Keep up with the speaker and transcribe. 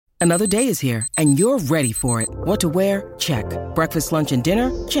Another day is here, and you're ready for it. What to wear? Check. Breakfast, lunch, and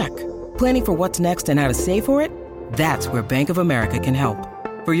dinner? Check. Planning for what's next and how to save for it? That's where Bank of America can help.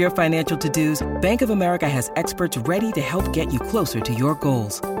 For your financial to-dos, Bank of America has experts ready to help get you closer to your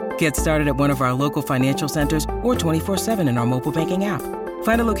goals. Get started at one of our local financial centers or 24/7 in our mobile banking app.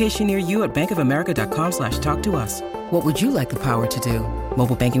 Find a location near you at bankofamerica.com/talktous. What would you like the power to do?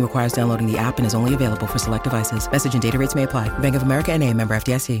 Mobile banking requires downloading the app and is only available for select devices. Message and data rates may apply. Bank of America N.A., member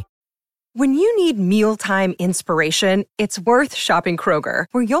FDIC. When you need mealtime inspiration, it's worth shopping Kroger,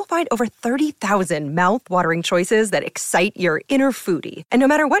 where you'll find over 30,000 mouth-watering choices that excite your inner foodie. And no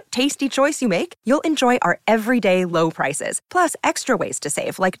matter what tasty choice you make, you'll enjoy our everyday low prices, plus extra ways to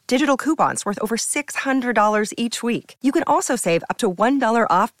save, like digital coupons worth over $600 each week. You can also save up to $1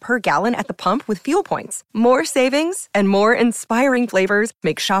 off per gallon at the pump with fuel points. More savings and more inspiring flavors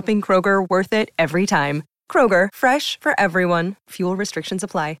make shopping Kroger worth it every time. Kroger, fresh for everyone. Fuel restrictions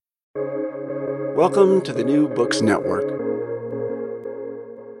apply. Welcome to the New Books Network.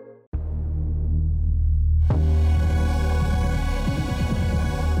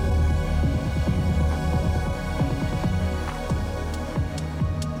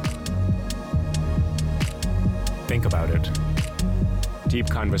 Think about it. Deep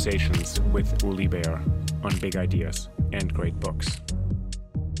conversations with Uli Baer on big ideas and great books.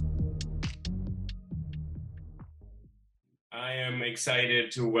 I am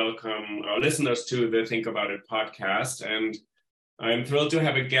excited to welcome our listeners to the Think About It podcast, and I'm thrilled to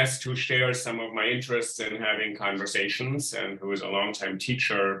have a guest who shares some of my interests in having conversations and who is a longtime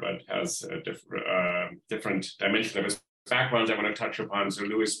teacher but has a different dimension of his background I want to touch upon. So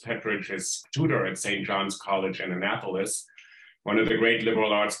Louis Petrich is tutor at St. John's College in Annapolis, one of the great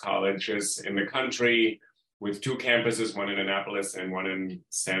liberal arts colleges in the country, with two campuses, one in Annapolis and one in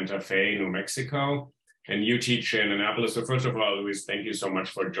Santa Fe, New Mexico. And you teach in Annapolis. So first of all, Louis, thank you so much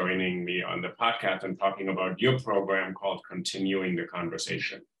for joining me on the podcast and talking about your program called Continuing the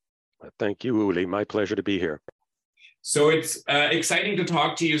Conversation. Thank you, Uli. My pleasure to be here. So it's exciting to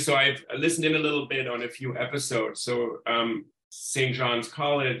talk to you. So I've listened in a little bit on a few episodes. So St. John's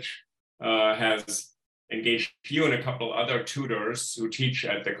College has engaged you and a couple other tutors who teach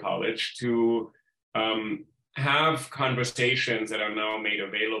at the college to have conversations that are now made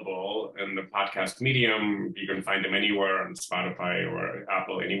available in the podcast medium. You can find them anywhere on Spotify or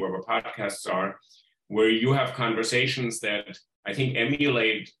Apple, anywhere where podcasts are, where you have conversations that I think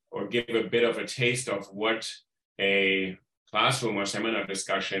emulate or give a bit of a taste of what a classroom or seminar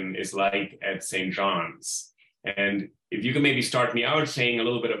discussion is like at St. John's. And if you can maybe start me out saying a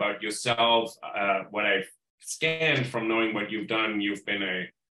little bit about yourself, what I've scanned from knowing what you've done. You've been a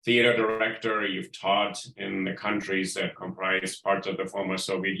theater director, you've taught in the countries that comprise parts of the former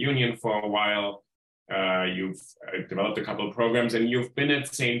Soviet Union for a while. You've developed a couple of programs, and you've been at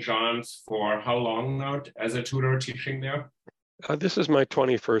St. John's for how long now as a tutor teaching there? This is my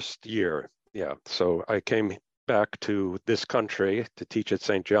 21st year. Yeah, so I came back to this country to teach at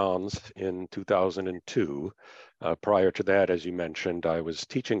St. John's in 2002. Prior to that, as you mentioned, I was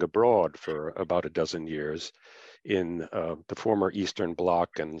teaching abroad for about a dozen years in the former Eastern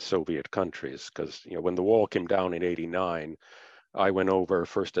Bloc and Soviet countries, because when the wall came down in '89, I went over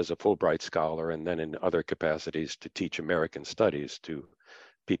first as a Fulbright scholar and then in other capacities to teach American studies to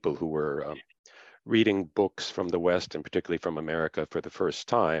people who were reading books from the West and particularly from America for the first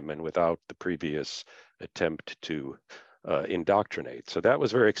time and without the previous attempt to indoctrinate. So that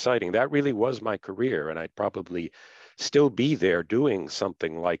was very exciting. That really was my career, and I'd probably still be there doing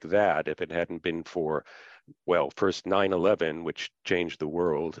something like that if it hadn't been for, well, first 9/11, which changed the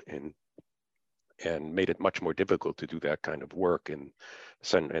world and made it much more difficult to do that kind of work. And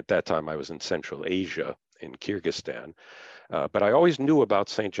at that time, I was in Central Asia, in Kyrgyzstan. But I always knew about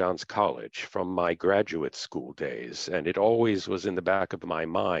St. John's College from my graduate school days, and it always was in the back of my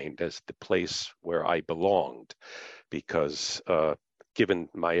mind as the place where I belonged, because given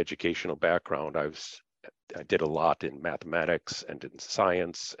my educational background, I did a lot in mathematics and in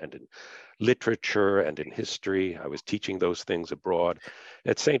science and in literature and in history. I was teaching those things abroad.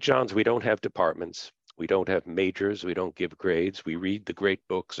 At St. John's, we don't have departments. We don't have majors. We don't give grades. We read the great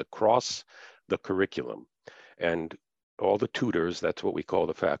books across the curriculum. And all the tutors, that's what we call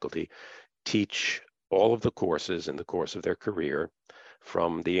the faculty, teach all of the courses in the course of their career,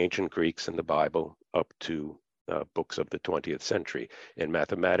 from the ancient Greeks and the Bible up to books of the 20th century in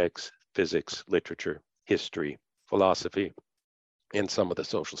mathematics, physics, literature, history, philosophy, and some of the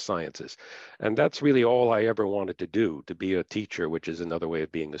social sciences. And that's really all I ever wanted to do, to be a teacher, which is another way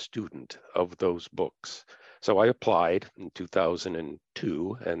of being a student of those books. So I applied in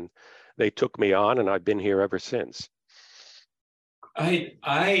 2002, and they took me on, and I've been here ever since.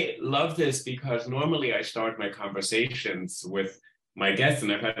 I love this because normally I start my conversations with my guests,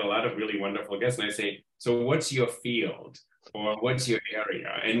 and I've had a lot of really wonderful guests, and I say, so what's your field? Or what's your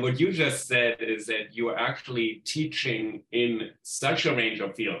area? And what you just said is that you are actually teaching in such a range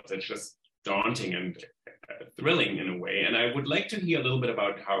of fields. It's just daunting and thrilling in a way. And I would like to hear a little bit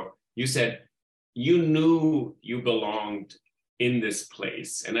about how you said you knew you belonged in this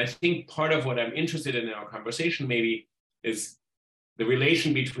place. And I think part of what I'm interested in our conversation maybe is the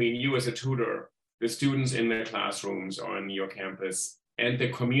relation between you as a tutor, the students in the classrooms on your campus, and the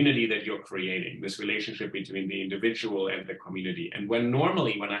community that you're creating, this relationship between the individual and the community. And when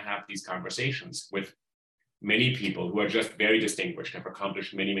I have these conversations with many people who are just very distinguished, have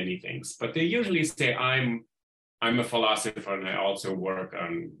accomplished many, many things, but they usually say, I'm a philosopher and I also work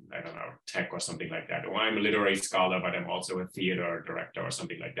on, I don't know, tech or something like that. Or I'm a literary scholar, but I'm also a theater director or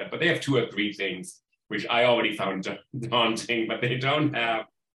something like that. But they have 2 or 3 things, which I already found daunting, but they don't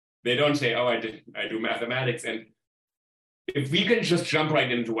say, oh, I do mathematics. And if we can just jump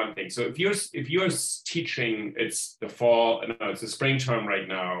right into one thing. So if you're teaching, it's the spring term right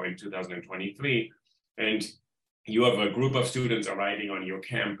now in 2023, and you have a group of students arriving on your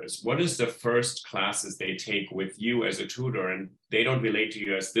campus, what is the first classes they take with you as a tutor? And they don't relate to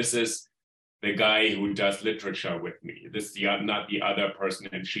you as, this is the guy who does literature with me. This is not the other person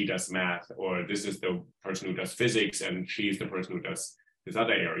and she does math, or this is the person who does physics and she's the person who does this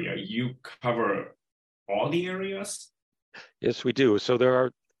other area. You cover all the areas? Yes, we do. So there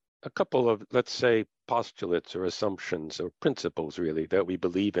are a couple of, let's say, postulates or assumptions or principles really that we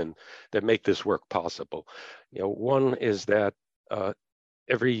believe in that make this work possible. One is that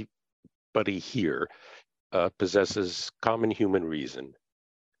everybody here possesses common human reason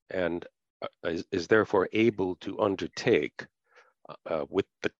and is therefore able to undertake with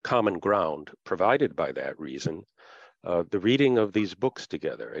the common ground provided by that reason the reading of these books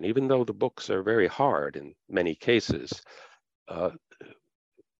together. And even though the books are very hard in many cases,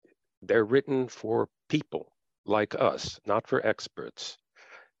 they're written for people like us, not for experts.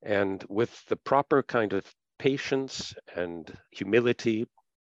 And with the proper kind of patience and humility,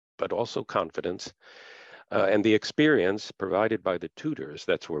 but also confidence, and the experience provided by the tutors,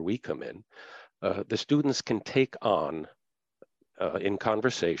 that's where we come in, the students can take on in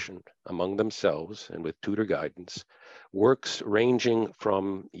conversation among themselves and with tutor guidance, works ranging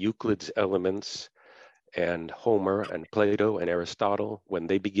from Euclid's Elements and Homer and Plato and Aristotle when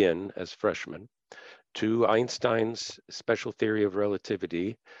they begin as freshmen, to Einstein's special theory of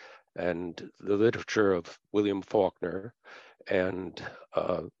relativity and the literature of William Faulkner and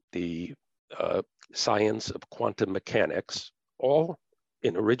the science of quantum mechanics, all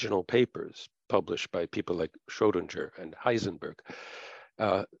in original papers published by people like Schrödinger and Heisenberg.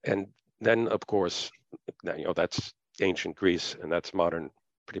 And then, of course, that's ancient Greece and that's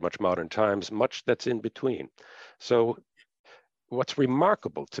pretty much modern times, much that's in between. So what's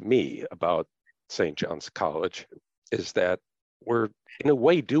remarkable to me about St. John's College is that we're in a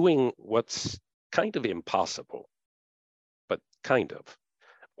way doing what's kind of impossible, but kind of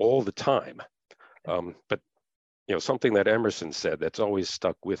all the time. But something that Emerson said that's always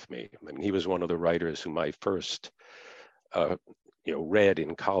stuck with me. I mean, he was one of the writers whom I first read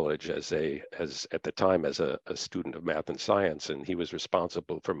in college as at the time as a student of math and science, and he was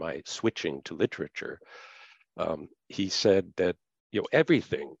responsible for my switching to literature. He said that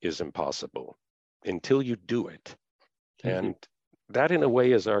everything is impossible until you do it. Mm-hmm. And that in a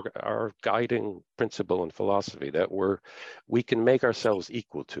way is our guiding principle in philosophy, that we can make ourselves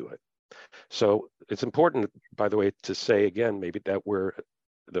equal to it. So it's important, by the way, to say again, maybe that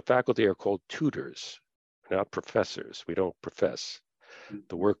the faculty are called tutors, not professors. We don't profess.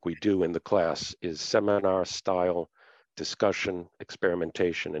 The work we do in the class is seminar style discussion,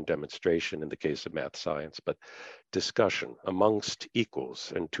 experimentation, and demonstration in the case of math science, but discussion amongst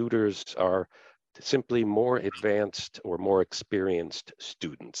equals. And tutors are simply more advanced or more experienced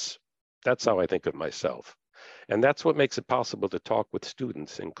students. That's how I think of myself. And that's what makes it possible to talk with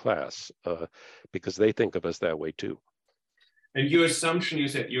students in class, because they think of us that way too. And you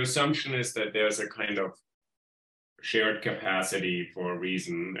said your assumption is that there's a kind of shared capacity for a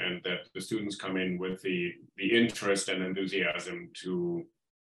reason, and that the students come in with the interest and enthusiasm to,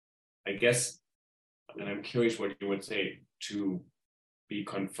 I guess, and I'm curious what you would say, to be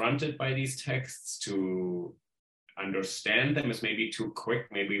confronted by these texts, to understand them is maybe too quick,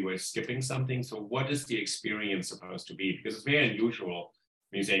 maybe we're skipping something. So what is the experience supposed to be? Because it's very unusual.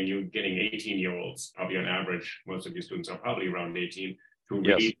 You're saying you're getting 18-year-olds, probably on average, most of your students are probably around 18, to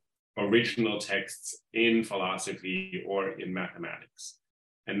read original texts in philosophy or in mathematics,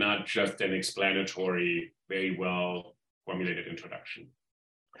 and not just an explanatory, very well formulated introduction.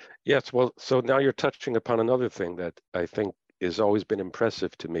 Yes, well, so now you're touching upon another thing that I think has always been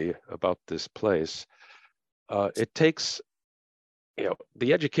impressive to me about this place. It takes,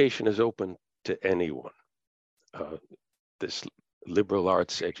 the education is open to anyone. This liberal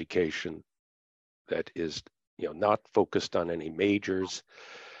arts education that is, not focused on any majors,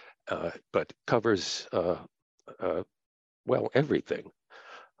 but covers, everything.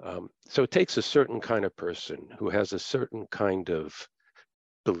 So it takes a certain kind of person who has a certain kind of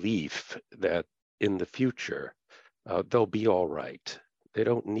belief that in the future, they'll be all right. They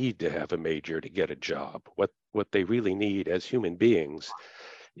don't need to have a major to get a job. What they really need as human beings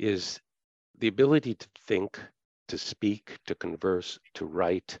is the ability to think, to speak, to converse, to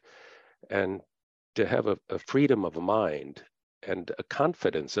write, and to have a freedom of mind and a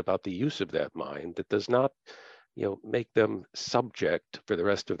confidence about the use of that mind that does not, make them subject for the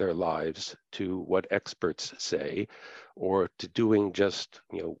rest of their lives to what experts say, or to doing just,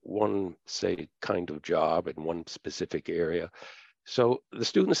 one, say, kind of job in one specific area. So the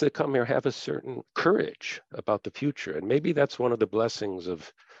students that come here have a certain courage about the future. And maybe that's one of the blessings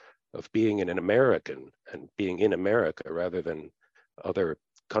of being an American and being in America rather than other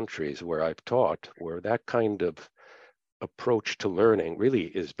countries where I've taught, where that kind of approach to learning really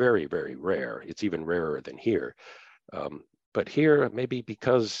is very, very rare. It's even rarer than here. But here, maybe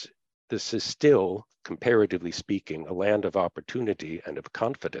because this is still, comparatively speaking, a land of opportunity and of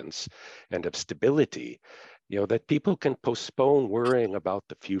confidence and of stability, that people can postpone worrying about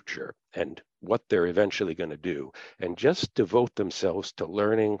the future and what they're eventually going to do and just devote themselves to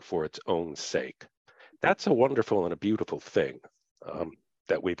learning for its own sake. That's a wonderful and a beautiful thing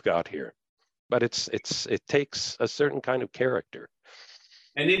that we've got here. But it takes a certain kind of character.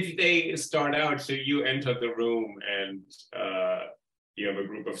 And if they start out, so you enter the room and you have a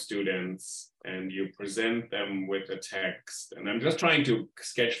group of students and you present them with a text, and I'm just trying to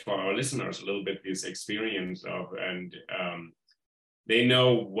sketch for our listeners a little bit this experience of, and they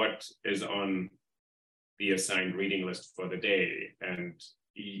know what is on the assigned reading list for the day. And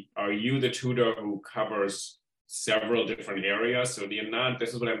are you the tutor who covers several different areas? So you're not,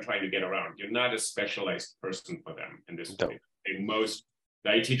 this is what I'm trying to get around. You're not a specialized person for them in this way.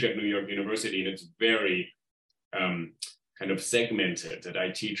 I teach at New York University, and it's very kind of segmented, that I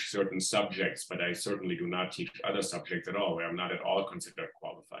teach certain subjects, but I certainly do not teach other subjects at all, where I'm not at all considered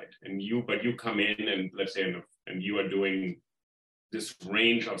qualified. But you come in and let's say, and you are doing this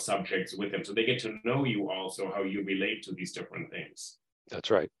range of subjects with them. So they get to know you also, how you relate to these different things.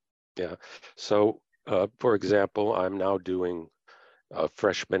 That's right. Yeah. So, for example, I'm now doing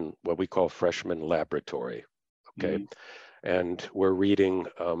what we call freshman laboratory. Okay. Mm-hmm. And we're reading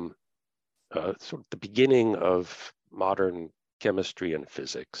sort of the beginning of modern chemistry and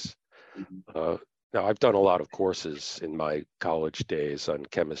physics. Mm-hmm. Now, I've done a lot of courses in my college days on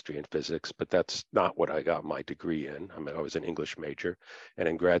chemistry and physics, but that's not what I got my degree in. I mean, I was an English major, and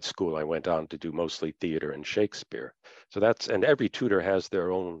in grad school, I went on to do mostly theater and Shakespeare. So and every tutor has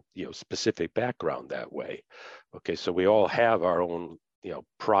their own, specific background that way. Okay, so we all have our own,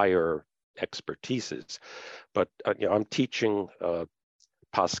 prior expertises, but I'm teaching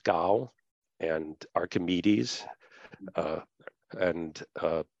Pascal and Archimedes, and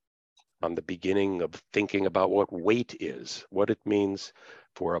on the beginning of thinking about what weight is, what it means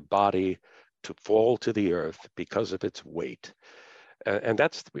for a body to fall to the earth because of its weight. And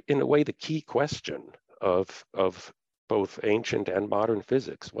that's, in a way, the key question of both ancient and modern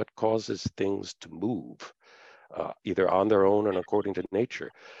physics. What causes things to move, either on their own and according to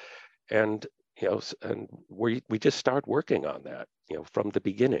nature? And, and we just start working on that, from the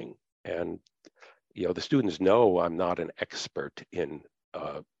beginning. And, the students know I'm not an expert in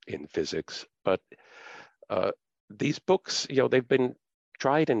physics, but these books, they've been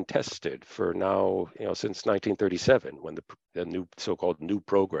tried and tested for now, since 1937, when the new so-called new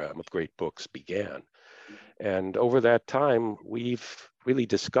program of great books began. And over that time, we've really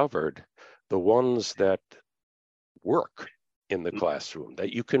discovered the ones that work in the classroom,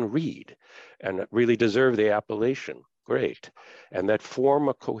 that you can read and really deserve the appellation, great, and that form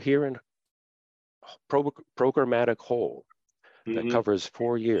a coherent programmatic whole that covers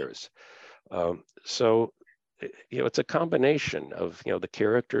 4 years. So, it's a combination of, the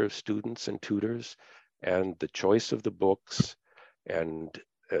character of students and tutors and the choice of the books and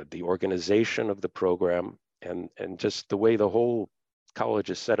the organization of the program and just the way the whole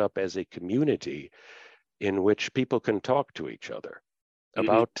college is set up as a community in which people can talk to each other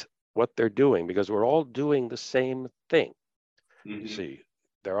about what they're doing, because we're all doing the same thing. You see,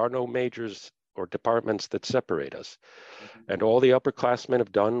 there are no majors or departments that separate us. And all the upperclassmen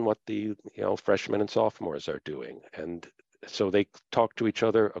have done what the freshmen and sophomores are doing. And so they talk to each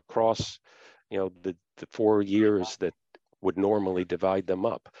other across the 4 years that would normally divide them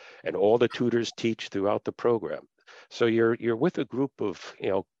up. And all the tutors teach throughout the program. So you're with a group of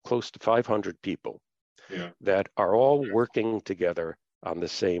close to 500 people that are all working together on the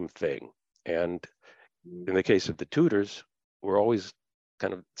same thing. And in the case of the tutors, we're always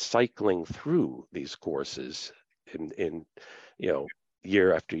kind of cycling through these courses in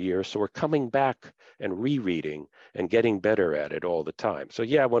year after year. So we're coming back and rereading and getting better at it all the time. So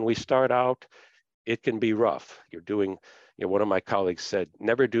yeah, when we start out, it can be rough. You're doing, one of my colleagues said,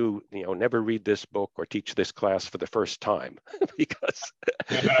 never read this book or teach this class for the first time because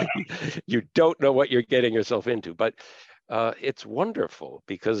you don't know what you're getting yourself into. But it's wonderful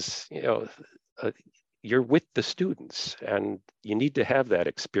because, you're with the students and you need to have that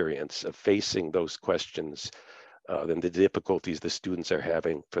experience of facing those questions and the difficulties the students are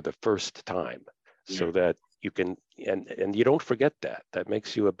having for the first time so that you can, and you don't forget that. That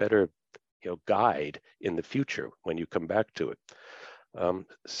makes you a better guide in the future when you come back to it.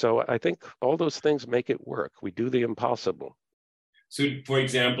 So I think all those things make it work. We do the impossible. So, for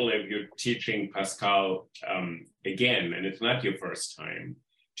example, if you're teaching Pascal again, and it's not your first time,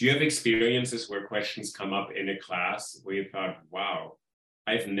 do you have experiences where questions come up in a class where you thought, wow,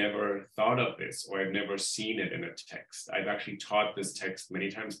 I've never thought of this, or I've never seen it in a text? I've actually taught this text many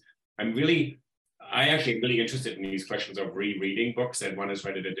times. I actually am really interested in these questions of rereading books, and one is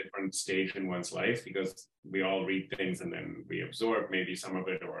read at a different stage in one's life, because we all read things and then we absorb maybe some of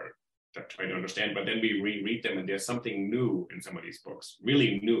it or try to understand, but then we reread them and there's something new in some of these books,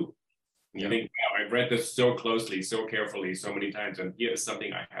 really new. And you think, wow, I've read this so closely, so carefully, so many times, and here's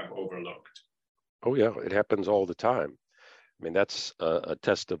something I have overlooked. Oh yeah, it happens all the time. I mean, that's a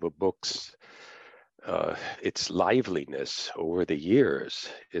test of a book's its liveliness over the years,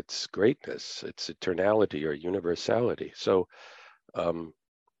 its greatness, its eternality or universality. So,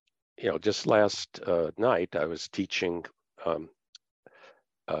 just last night I was teaching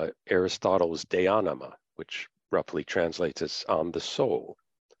Aristotle's De Anima, which roughly translates as on the soul.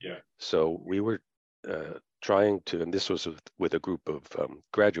 Yeah. So we were trying to, and this was with a group of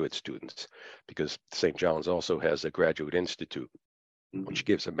graduate students, because St. John's also has a graduate institute, which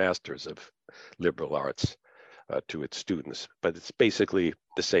gives a master's of liberal arts to its students. But it's basically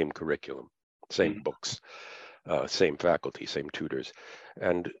the same curriculum, same books, same faculty, same tutors.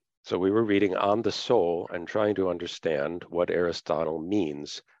 And so we were reading On the Soul and trying to understand what Aristotle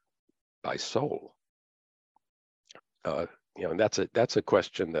means by soul. And that's a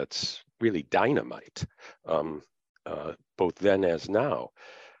question that's really dynamite, both then as now.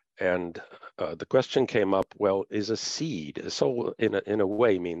 And the question came up, well, is a seed, a soul in a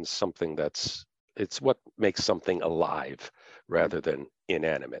way means something it's what makes something alive rather than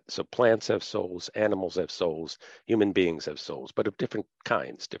inanimate. So plants have souls, animals have souls, human beings have souls, but of different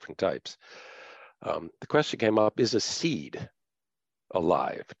kinds, different types. The question came up, is a seed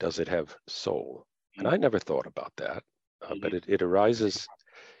alive? Does it have soul? And I never thought about that, but it arises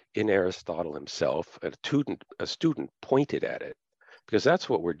in Aristotle himself. A student pointed at it, because that's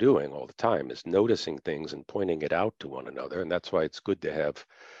what we're doing all the time, is noticing things and pointing it out to one another. And that's why it's good to have,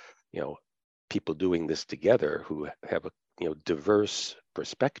 people doing this together who have diverse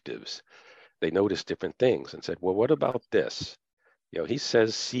perspectives. They notice different things and said, well, what about this? He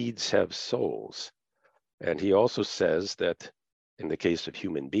says seeds have souls. And he also says that in the case of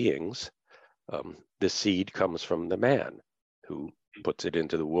human beings, the seed comes from the man who puts it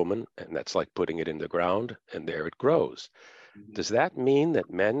into the woman, and that's like putting it in the ground, and there it grows. Does that mean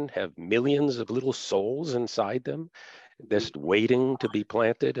that men have millions of little souls inside them, just waiting to be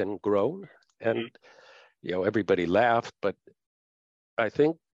planted and grown? And, everybody laughed, but I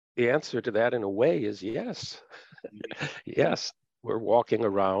think the answer to that in a way is yes. Yes, we're walking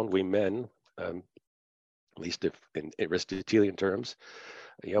around, we men, at least if in Aristotelian terms,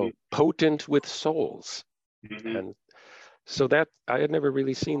 potent with souls. And so that I had never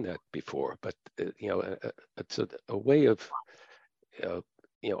really seen that before, but it's a way of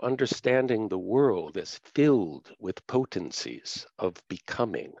understanding the world as filled with potencies of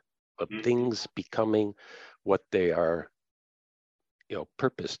becoming, of things becoming what they are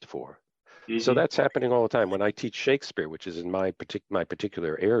purposed for. So that's happening all the time. When I teach Shakespeare, which is in my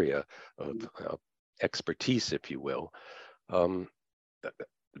particular area of expertise, if you will,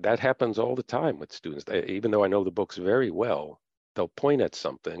 that happens all the time with students. Even though I know the books very well, they'll point at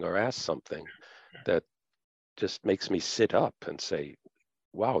something or ask something that just makes me sit up and say,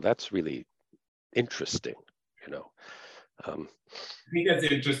 wow, that's really interesting, I think that's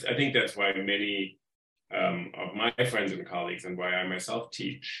interesting. I think that's why many of my friends and colleagues, and why I myself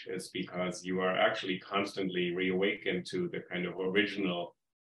teach, is because you are actually constantly reawakened to the kind of original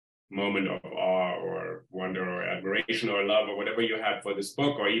moment of awe or wonder or admiration or love or whatever you had for this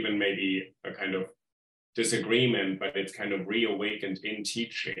book, or even maybe a kind of disagreement, but it's kind of reawakened in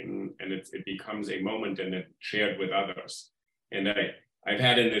teaching, and it becomes a moment and it's shared with others. And I've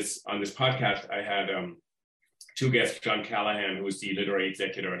had on this podcast, I had two guests, John Callahan, who is the literary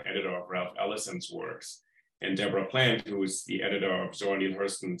executor and editor of Ralph Ellison's works, and Deborah Plant, who is the editor of Zora Neale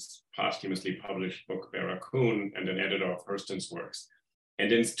Hurston's posthumously published book, Barracoon, and an editor of Hurston's works.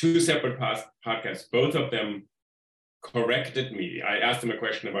 And in two separate podcasts, both of them corrected me. I asked them a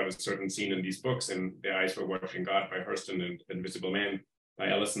question about a certain scene in these books, and Their Eyes Were Watching God by Hurston and Invisible Man by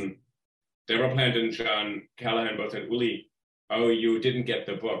Ellison. Deborah Plant and John Callahan both said, Uli, oh, you didn't get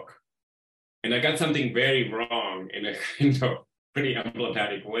the book. And I got something very wrong in a kind of pretty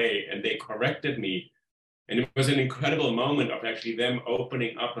emblematic way, and they corrected me. And it was an incredible moment of actually them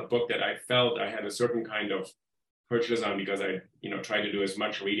opening up a book that I felt I had a certain kind of purchase on, because I, tried to do as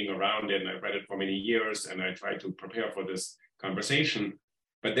much reading around it, and I read it for many years, and I tried to prepare for this conversation.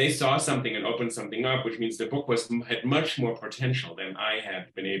 But they saw something and opened something up, which means the book had much more potential than I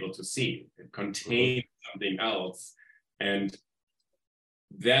had been able to see. It contained something else, and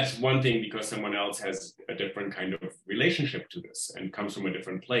that's one thing, because someone else has a different kind of relationship to this and comes from a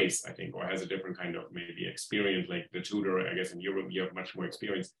different place, I think, or has a different kind of maybe experience, like the tutor, I guess in Europe, you have much more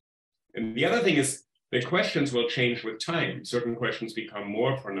experience. And the other thing is, the questions will change with time. Certain questions become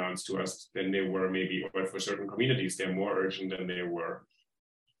more pronounced to us than they were maybe, or for certain communities, they're more urgent than they were.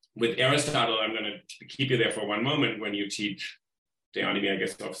 With Aristotle, I'm going to keep you there for one moment. When you teach the anime, I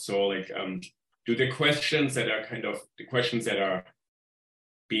guess, of soul, like, do the questions that are the questions that are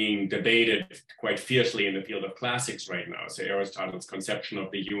being debated quite fiercely in the field of classics right now, so Aristotle's conception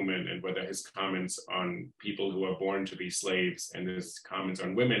of the human, and whether his comments on people who are born to be slaves and his comments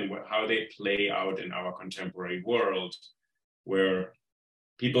on women, how they play out in our contemporary world, where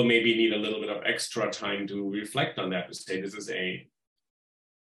people maybe need a little bit of extra time to reflect on that, to say this is a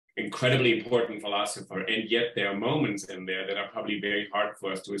incredibly important philosopher, and yet there are moments in there that are probably very hard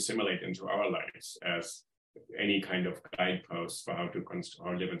for us to assimilate into our lives as any kind of guideposts for how to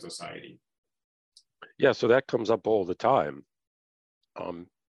live in society. Yeah, so that comes up all the time.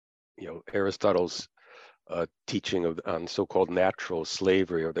 Aristotle's teaching on so-called natural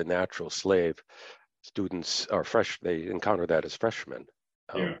slavery, or the natural slave. Students are they encounter that as freshmen.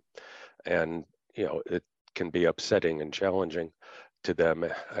 And, it can be upsetting and challenging to them,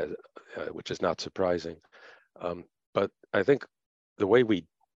 which is not surprising. But I think the way we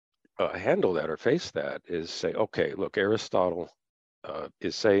handle that or face that is say, okay, look, Aristotle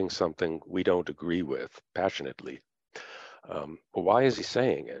is saying something we don't agree with passionately. Why is he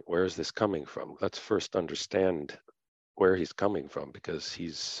saying it? Where is this coming from? Let's first understand where he's coming from, because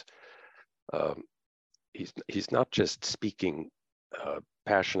he's not just speaking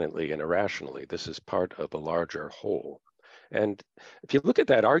passionately and irrationally. This is part of a larger whole. And if you look at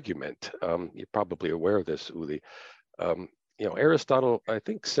that argument, you're probably aware of this, Uli. Aristotle, I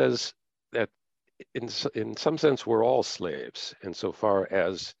think, says that in some sense we're all slaves insofar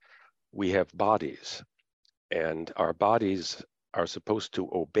as we have bodies, and our bodies are supposed to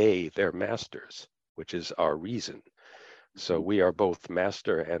obey their masters, which is our reason. So we are both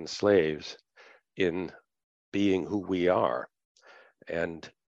master and slaves in being who we are. And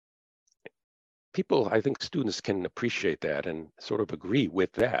people, I think students can appreciate that and sort of agree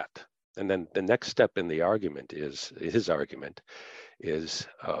with that. And then the next step in the argument his argument is,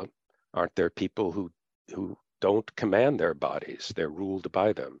 aren't there people who don't command their bodies? They're ruled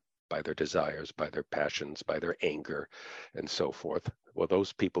by them, by their desires, by their passions, by their anger, and so forth. Well,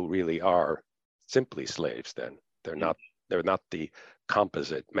 those people really are simply slaves then. They're not the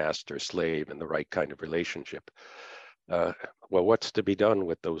composite master-slave in the right kind of relationship. Well, what's to be done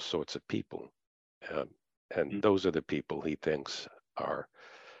with those sorts of people? And those are the people he thinks are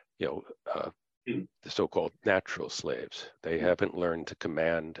the so-called natural slaves. They haven't learned to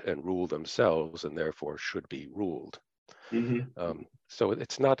command and rule themselves, and therefore should be ruled. So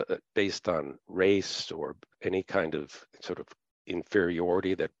it's not based on race or any kind of sort of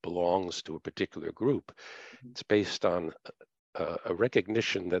inferiority that belongs to a particular group. It's based on a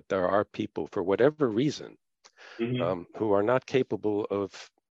recognition that there are people, for whatever reason, who are not capable of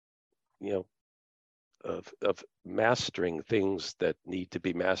mastering things that need to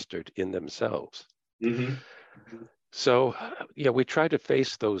be mastered in themselves. So, we try to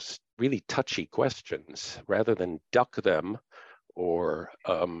face those really touchy questions rather than duck them or,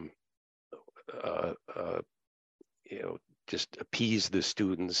 just appease the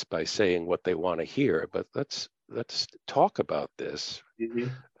students by saying what they want to hear, but let's talk about this,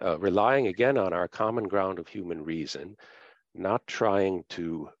 relying again on our common ground of human reason, not trying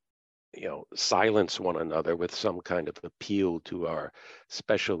to silence one another with some kind of appeal to our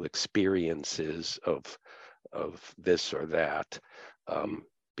special experiences of this or that,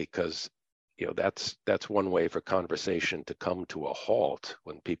 because that's one way for conversation to come to a halt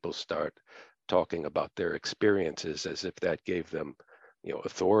when people start talking about their experiences as if that gave them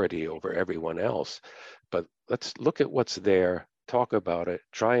authority over everyone else. But let's look at what's there, talk about it,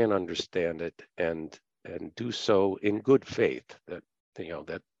 try and understand it, and do so in good faith, that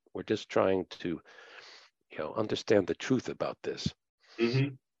that we're just trying to understand the truth about this.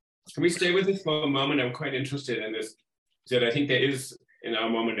 Can we stay with this for a moment? I'm quite interested in this, that I think there is in our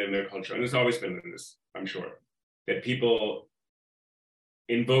moment in their culture, and there's always been in this, I'm sure, that people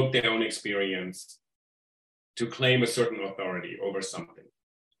invoke their own experience to claim a certain authority over something,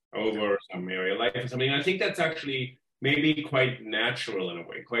 over some area of life or something. And I think that's actually maybe quite natural in a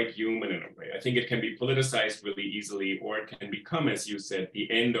way, quite human in a way. I think it can be politicized really easily, or it can become, as you said, the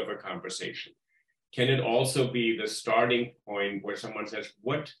end of a conversation. Can it also be the starting point where someone says,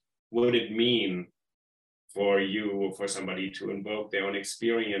 what would it mean for you or for somebody to invoke their own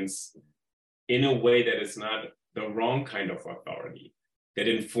experience in a way that is not the wrong kind of authority, that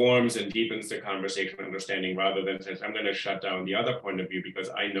informs and deepens the conversation understanding, rather than says, I'm going to shut down the other point of view because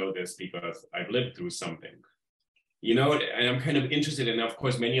I know this, because I've lived through something. And I'm kind of interested in, of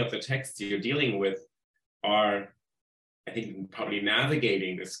course, many of the texts you're dealing with are, I think, probably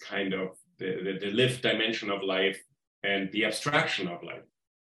navigating this kind of the lived dimension of life and the abstraction of life,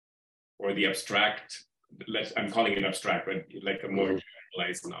 or the abstract, I'm calling it abstract, but like a more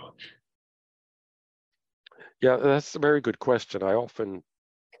generalized knowledge. Yeah, that's a very good question. I often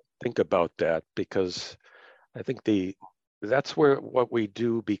think about that, because I think that's where what we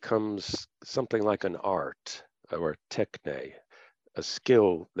do becomes something like an art, or techne, a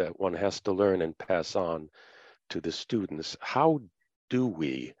skill that one has to learn and pass on to the students. How do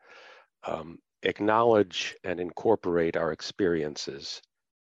we acknowledge and incorporate our experiences,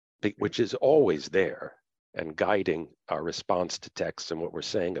 which is always there and guiding our response to texts and what we're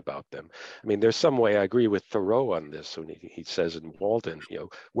saying about them? I mean, there's some way, I agree with Thoreau on this when he says in Walden,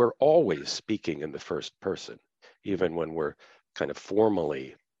 we're always speaking in the first person, even when we're kind of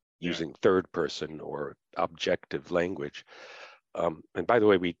formally using third person or objective language. And by the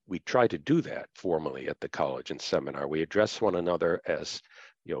way, we try to do that formally at the college and seminar. We address one another as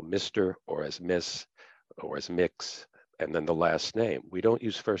Mr. or as Miss or as Mix, and then the last name. We don't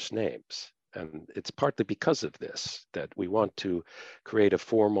use first names. And it's partly because of this, that we want to create a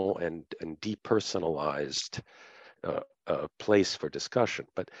formal and depersonalized place for discussion.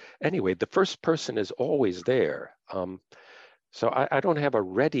 But anyway, the first person is always there. So I don't have a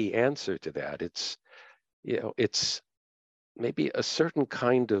ready answer to that. It's maybe a certain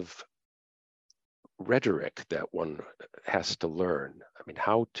kind of rhetoric that one has to learn. I mean,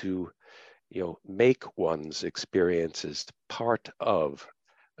 how to, make one's experiences part of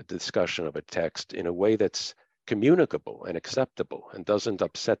a discussion of a text in a way that's communicable and acceptable and doesn't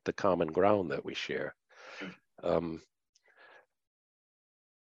upset the common ground that we share.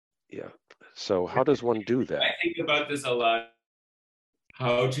 So how does one do that? I think about this a lot,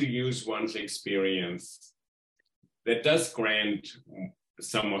 how to use one's experience that does grant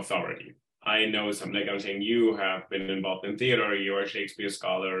some authority. I know something, like I was saying, you have been involved in theater, you're a Shakespeare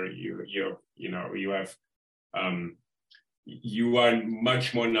scholar, you are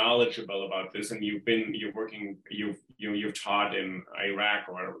much more knowledgeable about this, and you've taught in Iraq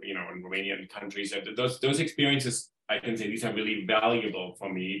or in Romanian countries. Those experiences, I can say, these are really valuable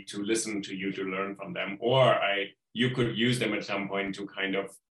for me to listen to you, to learn from them, or you could use them at some point to kind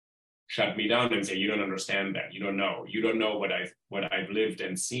of shut me down and say, you don't understand that, you don't know what I've lived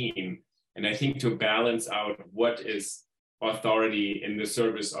and seen. And I think to balance out what is authority in the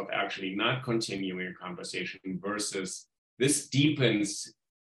service of actually not continuing a conversation versus this deepens,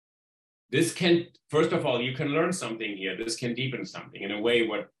 this can, first of all, you can learn something here. This can deepen something in a way.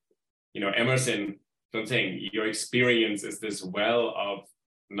 What, Emerson was saying, your experience is this well of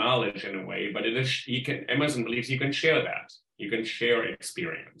knowledge in a way, but Emerson believes you can share that. You can share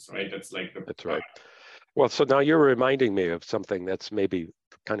experience, right? That's right. Well, so now you're reminding me of something that's maybe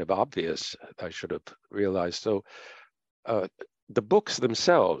kind of obvious. I should have realized. So the books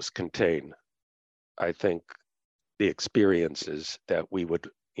themselves contain, I think, the experiences that we would,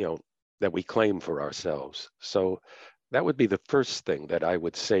 that we claim for ourselves. So that would be the first thing that I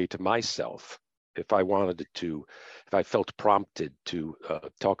would say to myself if I wanted to, if I felt prompted to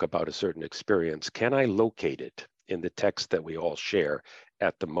talk about a certain experience. Can I locate it in the text that we all share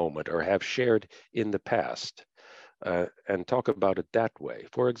at the moment or have shared in the past, and talk about it that way.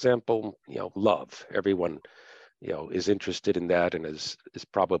 For example, love. Everyone, is interested in that and is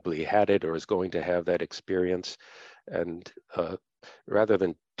probably had it or is going to have that experience. And rather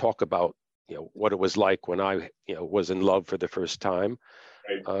than talk about, what it was like when I, was in love for the first time,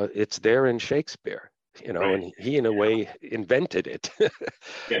 Right. it's there in Shakespeare, Right. and he in a way invented it.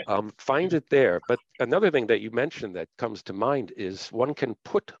 Yeah. Find it there. But another thing that you mentioned that comes to mind is one can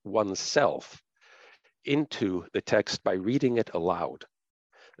put oneself into the text by reading it aloud,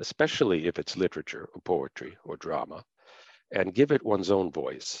 especially if it's literature or poetry or drama, and give it one's own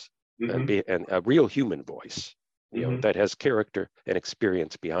voice, Mm-hmm. and a real human voice, Mm-hmm. that has character and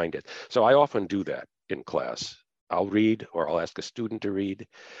experience behind it. So I often do that in class. I'll read, or I'll ask a student to read.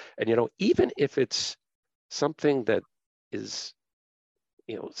 And, even if it's something that is,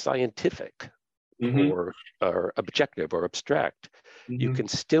 scientific Mm-hmm. or objective or abstract, you Mm-hmm. can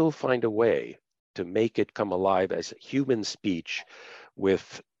still find a way to make it come alive as human speech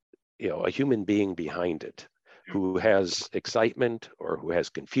with, a human being behind it who has excitement or who has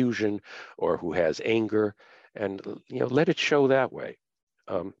confusion or who has anger, and, let it show that way.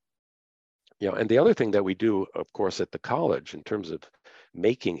 Um, and the other thing that we do, of course, at the college in terms of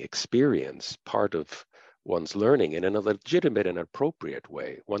making experience part of one's learning and in a legitimate and appropriate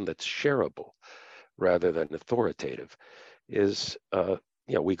way, one that's shareable rather than authoritative, is,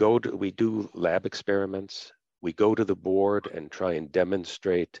 we do lab experiments. We go to the board and try and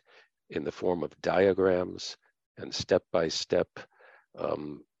demonstrate in the form of diagrams and step-by-step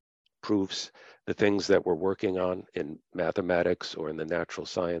proofs the things that we're working on in mathematics or in the natural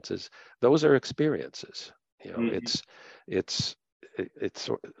sciences. Those are experiences. Mm-hmm. It's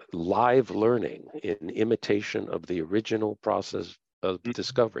live learning in imitation of the original process of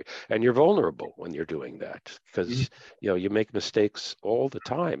discovery. And you're vulnerable when you're doing that because, you make mistakes all the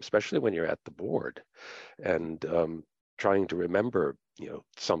time, especially when you're at the board and trying to remember,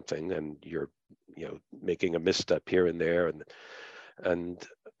 something, and you're, making a misstep here and there. And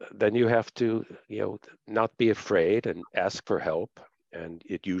then you have to, not be afraid and ask for help. And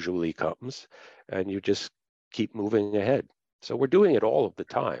it usually comes, and you just keep moving ahead. So we're doing it all of the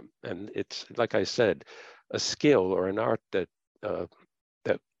time. And it's, like I said, a skill or an art that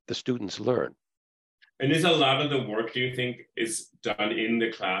that the students learn. And is a lot of the work, do you think, is done in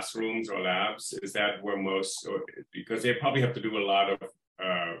the classrooms or labs? Is that where most, because they probably have to do a lot of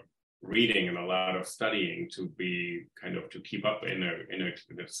reading and a lot of studying to be kind of to keep up in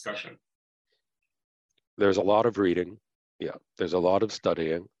a discussion. There's a lot of reading. Yeah, there's a lot of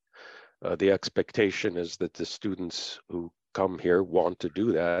studying. The expectation is that the students who come here want to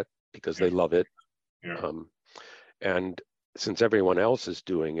do that because they love it. Yeah. And since everyone else is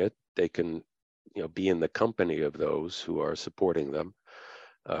doing it, they can, be in the company of those who are supporting them,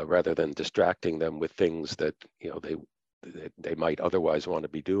 rather than distracting them with things that, they might otherwise want to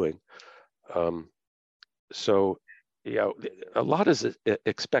be doing. So, a lot is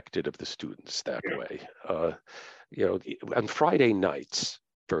expected of the students that way. On Friday nights,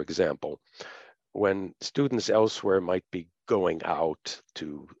 for example, when students elsewhere might be going out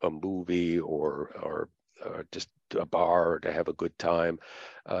to a movie or just a bar to have a good time,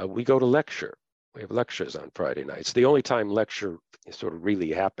 we go to lecture. We have lectures on Friday nights. The only time lecture sort of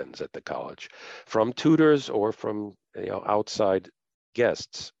really happens at the college, from tutors or from outside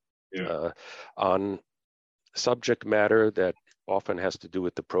guests, on subject matter that often has to do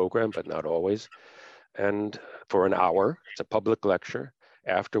with the program, but not always. And for an hour, it's a public lecture.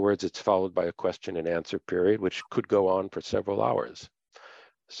 Afterwards, it's followed by a question and answer period, which could go on for several hours.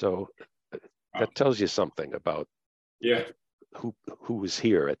 So that tells you something about who is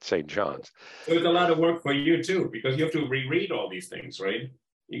here at St. John's. So it's a lot of work for you too, because you have to reread all these things, right?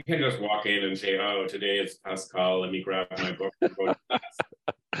 You can't just walk in and say, "Oh, today it's Pascal. Let me grab my book and go to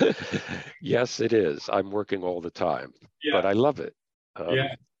class." Yes, it is. I'm working all the time, but I love it.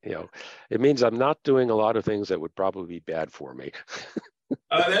 It means I'm not doing a lot of things that would probably be bad for me.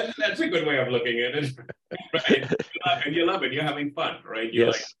 That's a good way of looking at it, right? And you love it. You're having fun, right? You're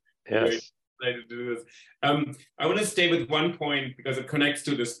yes. excited to do this. I want to stay with one point because it connects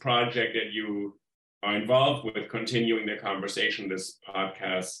to this project that you are involved with, continuing the conversation, this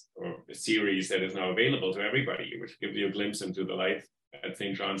podcast or a series that is now available to everybody, which gives you a glimpse into the life at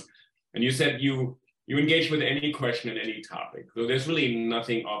St. John's. And you said you engage with any question and any topic. So there's really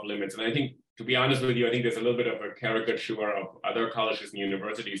nothing off limits. And I think, to be honest with you, I think there's a little bit of a caricature of other colleges and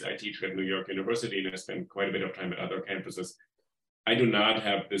universities. I teach at New York University and I spend quite a bit of time at other campuses. I do not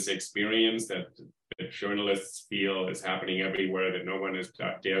have this experience that journalists feel is happening everywhere, that no one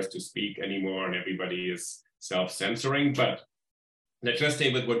dares to speak anymore and everybody is self-censoring. But let's just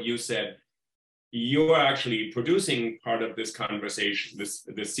stay with what you said. You are actually producing part of this conversation,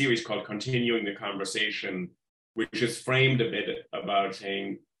 this series called Continuing the Conversation, which is framed a bit about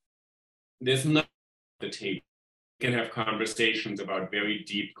saying there's not the table. You can have conversations about very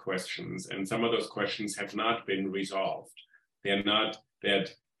deep questions, and some of those questions have not been resolved. They're not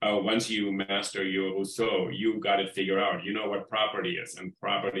that once you master your Rousseau, you got it figured out. You know what property is, and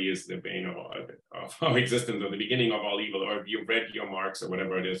property is the bane of our existence, or the beginning of all evil. Or if you read your Marx or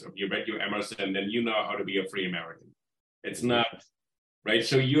whatever it is, or if you read your Emerson, then you know how to be a free American. It's not, right?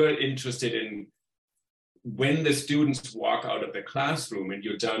 So you're interested in when the students walk out of the classroom and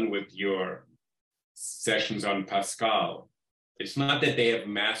you're done with your sessions on Pascal, it's not that they have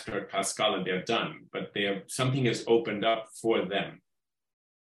mastered Pascal and they're done, but something has opened up for them.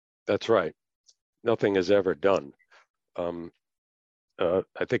 That's right. Nothing is ever done.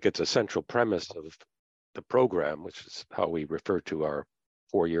 I think it's a central premise of the program, which is how we refer to our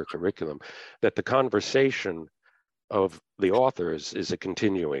 4-year curriculum, that the conversation of the authors is a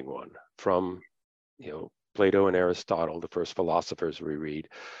continuing one from, Plato and Aristotle, the first philosophers we read,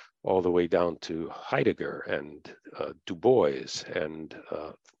 all the way down to Heidegger and Du Bois and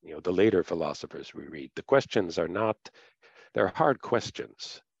the later philosophers we read. The questions are not, they're hard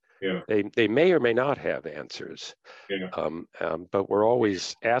questions. Yeah. They may or may not have answers, Yeah. but we're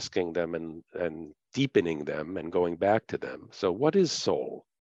always asking them and deepening them and going back to them. So what is soul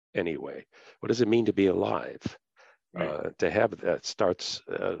anyway? What does it mean to be alive? Right. To have that starts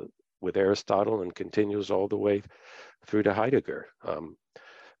with Aristotle and continues all the way through to Heidegger.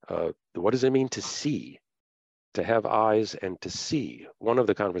 What does it mean to see? To have eyes and to see. One of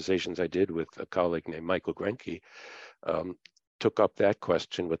the conversations I did with a colleague named Michael Grenke took up that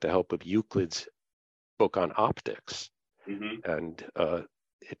question with the help of Euclid's book on optics. Mm-hmm. And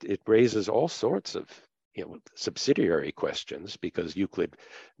it raises all sorts of subsidiary questions, because Euclid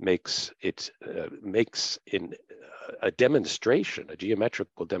makes in a demonstration, a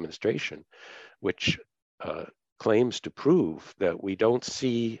geometrical demonstration, which claims to prove that we don't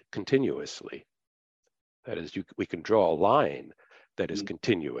see continuously. That is, we can draw a line that is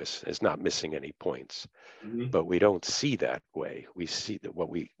continuous, is not missing any points, but we don't see that way. We see that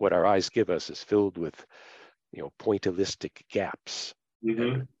what our eyes give us is filled with, pointillistic gaps,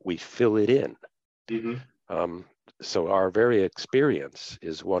 and we fill it in. So our very experience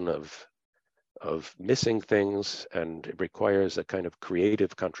is one of missing things, and it requires a kind of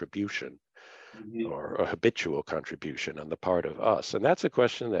creative contribution or a habitual contribution on the part of us. And that's a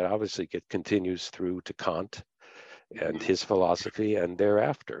question that obviously continues through to Kant and his philosophy, and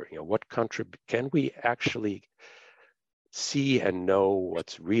thereafter, what can we actually see and know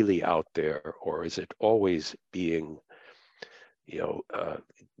what's really out there, or is it always being,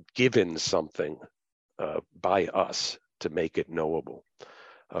 given something by us to make it knowable?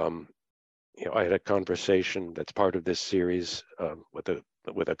 I had a conversation that's part of this series with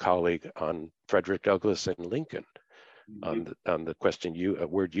a colleague on Frederick Douglass and Lincoln on the question a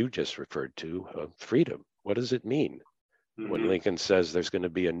word you just referred to, freedom. What does it mean when Lincoln says there's going to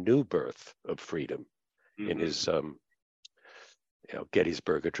be a new birth of freedom in his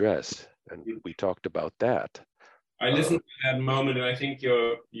Gettysburg Address? And we talked about that. I listened to that moment, and I think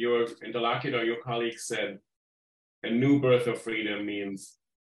your interlocutor, your colleague, said a new birth of freedom means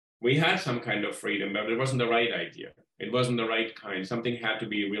we had some kind of freedom, but it wasn't the right idea. It wasn't the right kind. Something had to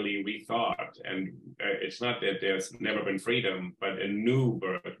be really rethought. And it's not that there's never been freedom, but a new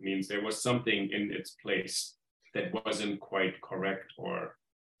birth means there was something in its place that wasn't quite correct or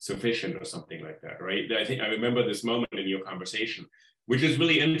sufficient or something like that, right? I remember this moment in your conversation, which is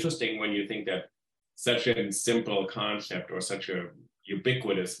really interesting when you think that such a simple concept or such a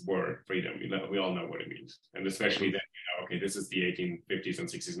ubiquitous word, freedom, we all know what it means. And especially that, okay, this is the 1850s and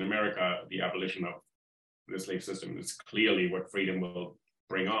 60s in America, the abolition of the slave system is clearly what freedom will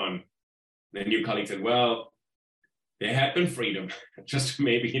bring on. Then your colleague said, well, there had been freedom, just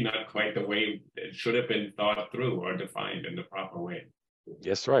maybe not quite the way it should have been thought through or defined in the proper way.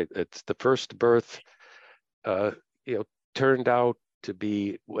 Yes, right. It's the first birth, turned out to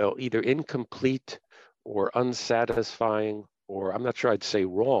be, either incomplete or unsatisfying, or I'm not sure I'd say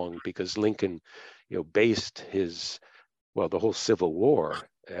wrong, because Lincoln, based the whole Civil War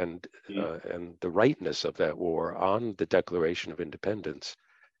and the rightness of that war on the Declaration of Independence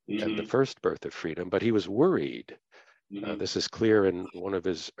and the first birth of freedom. But he was worried. This is clear in one of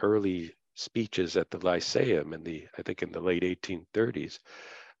his early speeches at the Lyceum I think in the late 1830s,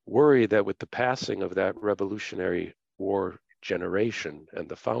 worried that with the passing of that Revolutionary War generation and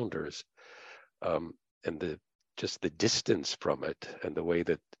the founders, and just the distance from it, and the way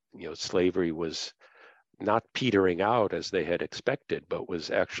that slavery was not petering out as they had expected, but was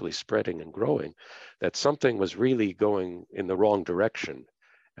actually spreading and growing, that something was really going in the wrong direction.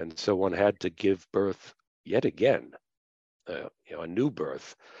 And so one had to give birth yet again, a new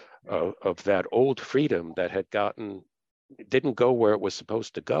birth of that old freedom that had didn't go where it was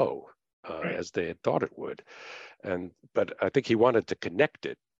supposed to go, as they had thought it would. But I think he wanted to connect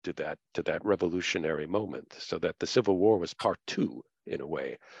it to that revolutionary moment, so that the Civil War was part two, in a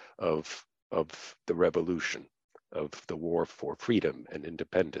way, of the revolution, of the war for freedom and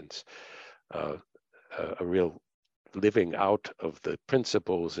independence, a real living out of the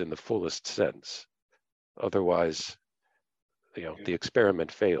principles in the fullest sense. Otherwise, the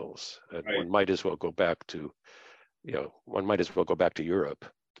experiment fails, and one might as well go back to Europe,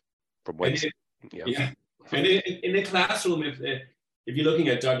 from whence. And in the classroom, if you're looking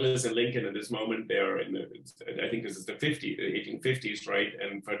at Douglas and Lincoln at this moment, there I think this is the 1850s, right?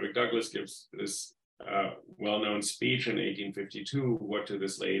 And Frederick Douglass gives this well-known speech in 1852, "What to the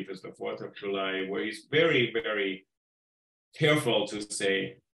Slave is the 4th of July," where he's very, very careful to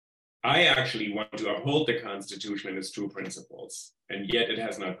say, I actually want to uphold the Constitution and its true principles, and yet it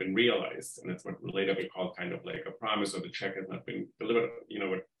has not been realized. And that's what later we call kind of like a promise, or the check has not been delivered,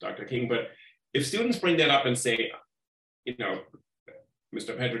 with Dr. King. But if students bring that up and say,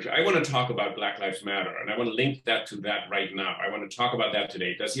 Mr. Petrich, I want to talk about Black Lives Matter, and I want to link that to that right now. I want to talk about that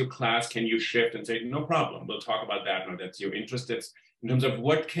today. Does your class, can you shift and say, no problem, we'll talk about that. No, that's your interest. It's in terms of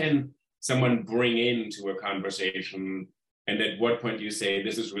what can someone bring into a conversation, and at what point do you say,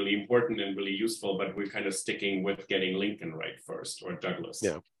 this is really important and really useful, but we're kind of sticking with getting Lincoln right first, or Douglas?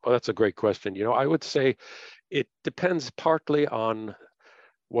 Yeah, well, that's a great question. I would say it depends partly on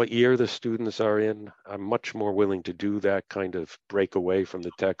what year the students are in. I'm much more willing to do that kind of break away from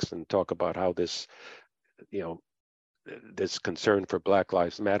the text and talk about how this, this concern for Black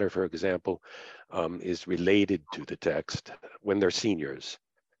Lives Matter, for example, is related to the text when they're seniors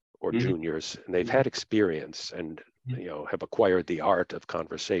or juniors, and they've had experience and have acquired the art of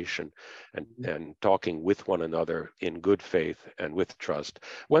conversation and talking with one another in good faith and with trust.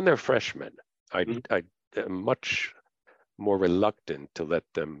 When they're freshmen, I'm much more reluctant to let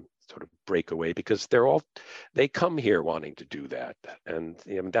them sort of break away, because they come here wanting to do that, and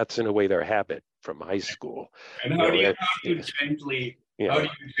that's in a way their habit from high school. And how do you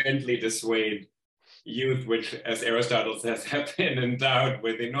gently dissuade youth, which, as Aristotle says, have been endowed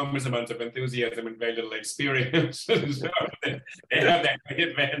with enormous amounts of enthusiasm and very little experience? So they have that great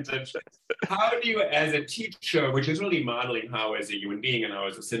advantage. How do you, as a teacher, which is really modeling how as a human being and how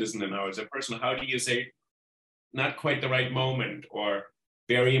as a citizen and how as a person, how do you say, not quite the right moment, or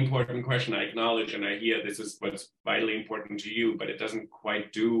very important question, I acknowledge and I hear this is what's vitally important to you, but it doesn't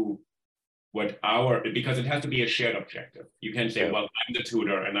quite do because it has to be a shared objective. You can't say, well, I'm the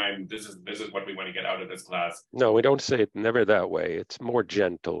tutor and this is what we want to get out of this class. No, we don't say it never that way. It's more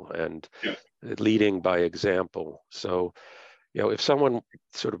gentle and leading by example. So, if someone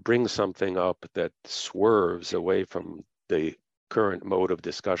sort of brings something up that swerves away from the current mode of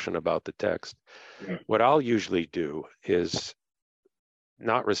discussion about the text, what I'll usually do is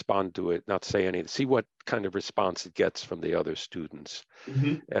not respond to it, not say anything, see what kind of response it gets from the other students,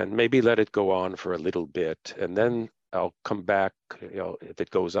 and maybe let it go on for a little bit. And then I'll come back, if it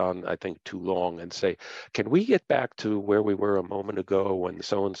goes on, I think, too long, and say, can we get back to where we were a moment ago when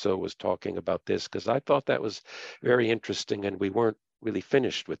so-and-so was talking about this? Because I thought that was very interesting and we weren't really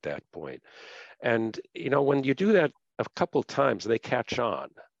finished with that point. And, when you do that a couple times, they catch on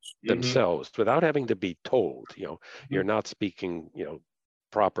themselves without having to be told, you're not speaking,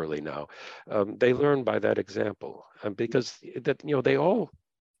 properly now. They learn by that example, and because they all,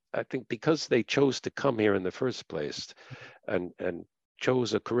 I think, because they chose to come here in the first place and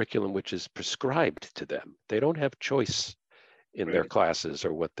chose a curriculum which is prescribed to them. They don't have choice in their classes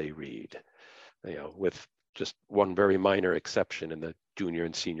or what they read, with just one very minor exception in the junior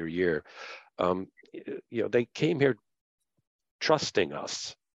and senior year. They came here trusting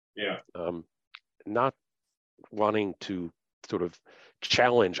us, not wanting to sort of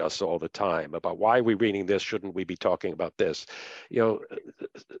challenge us all the time about why are we reading this, shouldn't we be talking about this,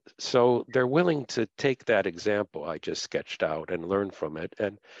 so they're willing to take that example I just sketched out and learn from it.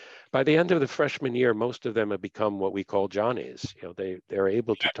 And by the end of the freshman year, most of them have become what we call Johnnies. They're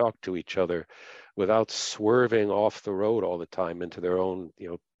able to talk to each other without swerving off the road all the time into their own,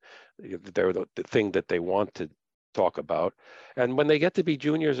 they're the thing that they want to talk about. And when they get to be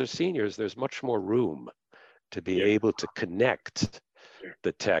juniors or seniors, there's much more room to be able to connect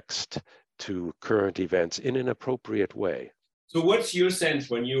the text to current events in an appropriate way. So what's your sense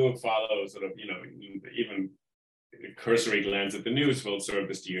when you follow sort of, even cursory glance at the news will serve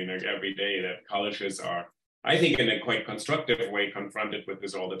this to you, every day, that colleges are, I think, in a quite constructive way, confronted with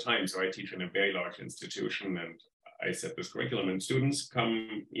this all the time. So I teach in a very large institution, and I set this curriculum, and students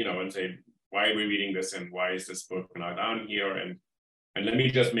come, and say, why are we reading this, and why is this book not on here? And let me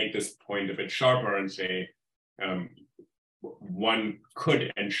just make this point a bit sharper and say, one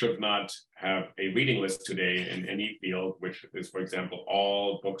could and should not have a reading list today in any field, which is, for example,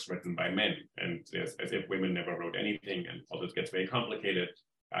 all books written by men, and as if women never wrote anything, and all this gets very complicated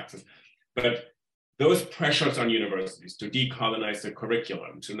access. But those pressures on universities to decolonize the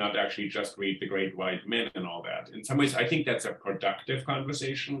curriculum, to not actually just read the great white men and all that, in some ways, I think that's a productive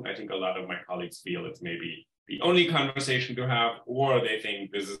conversation. I think a lot of my colleagues feel it's maybe the only conversation to have, or they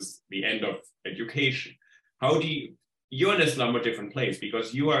think this is the end of education. How do you're in a somewhat different place,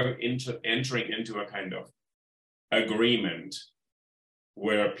 because you are entering into a kind of agreement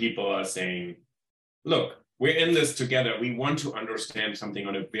where people are saying, look, we're in this together. We want to understand something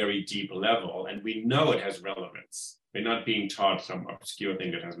on a very deep level, and we know it has relevance. We're not being taught some obscure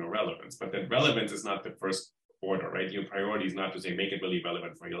thing that has no relevance, but that relevance is not the first order, right? Your priority is not to say, make it really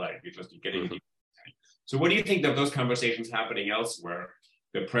relevant for your life. You're just getting it. So what do you think of those conversations happening elsewhere,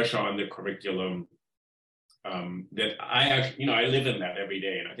 the pressure on the curriculum, that I actually, I live in that every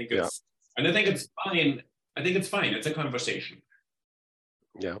day, and I think it's, and I think it's fine. I think it's fine. It's a conversation.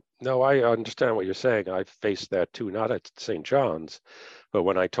 Yeah, no, I understand what you're saying. I've faced that too, not at St. John's, but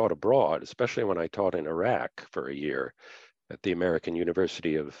when I taught abroad, especially when I taught in Iraq for a year at the American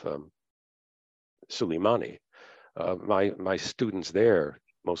University of Suleimani. My students there,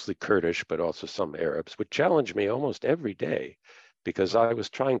 mostly Kurdish, but also some Arabs, would challenge me almost every day, because I was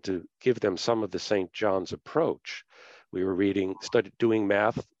trying to give them some of the St. John's approach. We were doing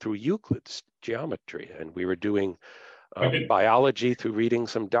math through Euclid's geometry, and we were doing biology through reading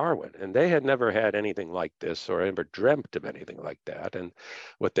some Darwin. And they had never had anything like this or ever dreamt of anything like that. And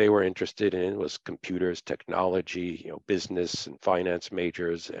what they were interested in was computers, technology, business and finance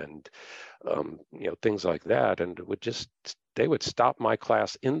majors, and things like that. And they would stop my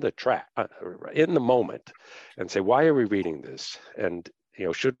class in the moment and say, why are we reading this? And,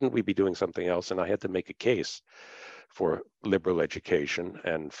 shouldn't we be doing something else? And I had to make a case for liberal education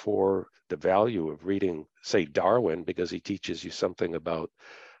and for the value of reading, say, Darwin, because he teaches you something about,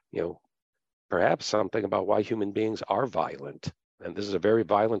 perhaps something about why human beings are violent. And this is a very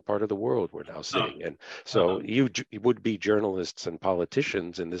violent part of the world we're now seeing. And so you would-be journalists and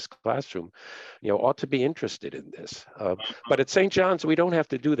politicians in this classroom, ought to be interested in this. But at St. John's, we don't have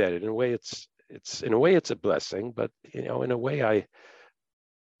to do that. In a way, it's a blessing, but in a way,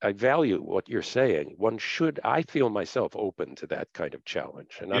 I value what you're saying. I feel myself open to that kind of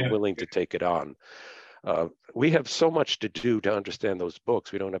challenge, and I'm willing to take it on. We have so much to do to understand those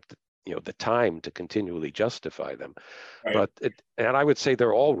books. We don't have the time to continually justify them. Right. And I would say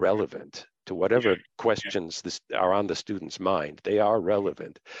they're all relevant to whatever questions are on the student's mind. They are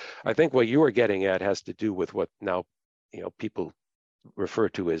relevant. I think what you are getting at has to do with what now, people refer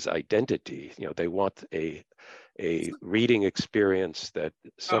to as identity. They want a reading experience that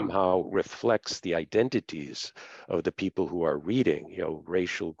somehow reflects the identities of the people who are reading,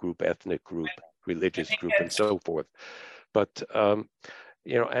 racial group, ethnic group, religious group, and so forth. But, and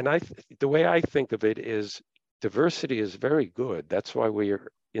the way I think of it is diversity is very good. That's why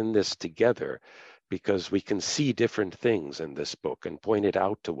we're in this together, because we can see different things in this book and point it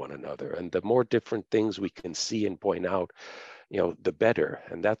out to one another. And the more different things we can see and point out, the better.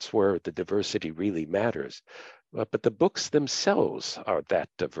 And that's where the diversity really matters. But the books themselves are that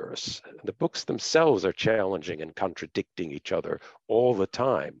diverse. The books themselves are challenging and contradicting each other all the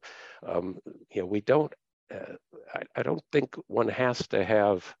time. We don't, I don't think one has to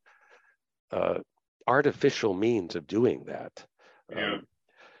have artificial means of doing that.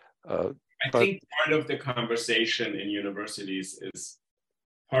 I think part of the conversation in universities is,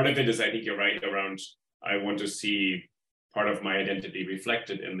 part of it is, I think you're right, around, I want to see part of my identity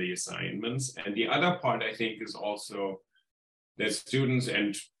reflected in the assignments. And the other part, I think, is also that students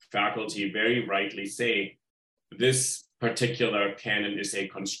and faculty very rightly say, this particular canon is a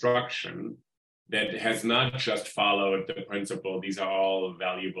construction that has not just followed the principle, these are all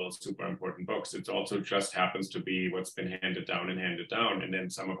valuable, super important books. It also just happens to be what's been handed down, and then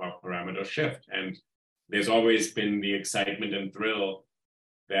some of our parameters shift. And there's always been the excitement and thrill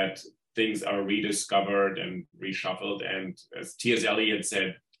that things are rediscovered and reshuffled. And as T.S. Eliot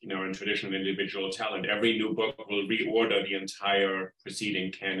said, in traditional individual talent, every new book will reorder the entire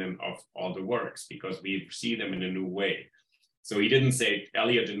preceding canon of all the works, because we see them in a new way. So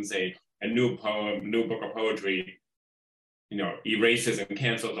Eliot didn't say, a new poem, new book of poetry erases and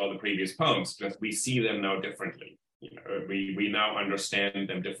cancels all the previous poems. Just we see them now differently. We now understand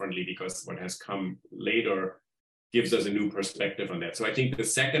them differently because what has come later gives us a new perspective on that. So I think the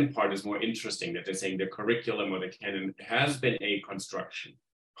second part is more interesting, that they're saying the curriculum or the canon has been a construction.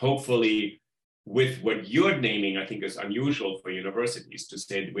 Hopefully, with what you're naming, I think is unusual for universities to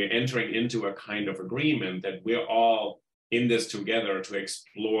say that we're entering into a kind of agreement that we're all in this together to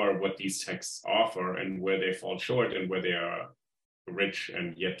explore what these texts offer and where they fall short and where they are rich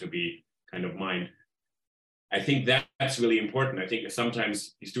and yet to be kind of mined. I think that's really important. I think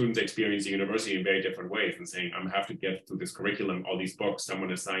sometimes students experience the university in very different ways and saying, I have to get through this curriculum, all these books,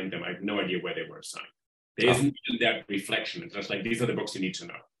 someone assigned them. I have no idea where they were assigned. There isn't that reflection. It's just like, these are the books you need to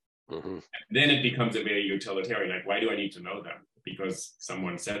know. Mm-hmm. And then it becomes a very utilitarian, like, why do I need to know them? Because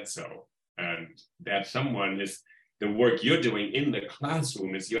someone said so. And that someone is, the work you're doing in the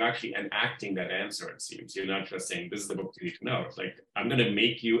classroom is you're actually enacting that answer, it seems. You're not just saying, this is the book you need to know. It's like, I'm going to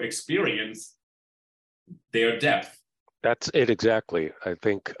make you experience their depth. That's it, exactly. I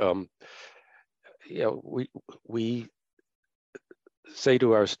think, we say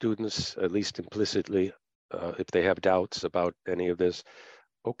to our students, at least implicitly, if they have doubts about any of this,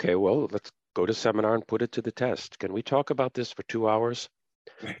 okay, well, let's go to seminar and put it to the test. Can we talk about this for 2 hours?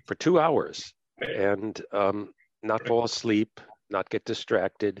 For 2 hours, and not fall asleep, not get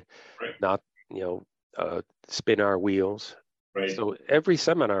distracted, not, spin our wheels. So every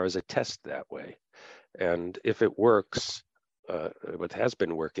seminar is a test that way. And if it works, what has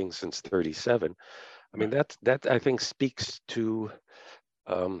been working since 37, I mean, that I think speaks to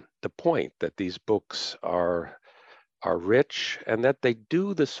the point that these books are rich and that they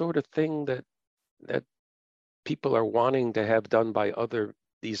do the sort of thing that people are wanting to have done by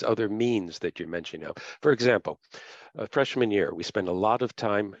these other means that you mentioned now. For example, freshman year, we spent a lot of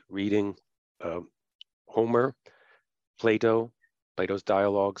time reading Homer, Plato's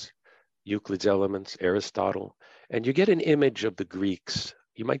dialogues, Euclid's Elements, Aristotle, and you get an image of the Greeks.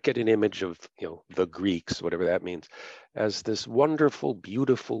 You might get an image of, the Greeks, whatever that means, as this wonderful,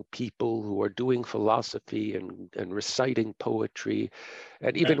 beautiful people who are doing philosophy and reciting poetry.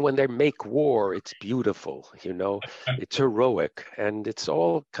 And even when they make war, it's beautiful, it's heroic, and it's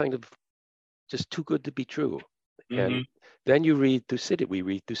all kind of just too good to be true. Mm-hmm. And then we read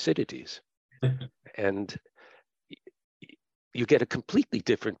Thucydides, and you get a completely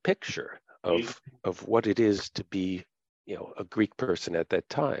different picture of what it is to be, a Greek person at that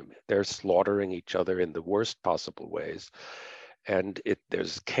time. They're slaughtering each other in the worst possible ways. And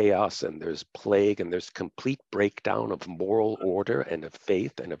there's chaos and there's plague and there's complete breakdown of moral order and of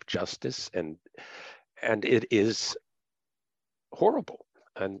faith and of justice. And it is horrible.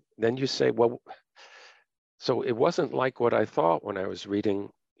 And then you say, well, so it wasn't like what I thought when I was reading,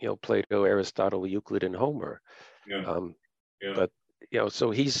 Plato, Aristotle, Euclid, and Homer. But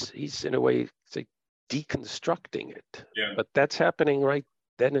so he's in a way, say, deconstructing it. But that's happening right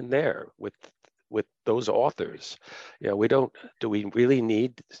then and there with those authors. Do we really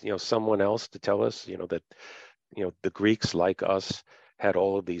need someone else to tell us that the Greeks, like us, had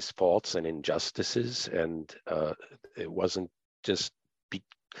all of these faults and injustices, and it wasn't just the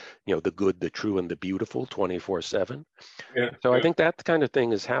good, the true, and the beautiful 24/7. So I think that kind of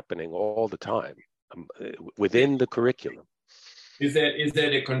thing is happening all the time within the curriculum. Is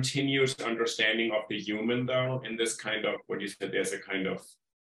that a continuous understanding of the human, though, in this kind of, what you said, there's a kind of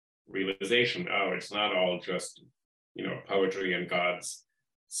realization, it's not all just, poetry and gods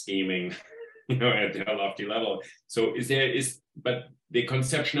scheming, at a lofty level. So but the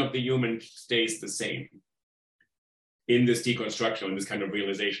conception of the human stays the same in this deconstruction, in this kind of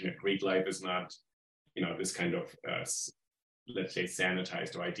realization that Greek life is not, this kind of, let's say,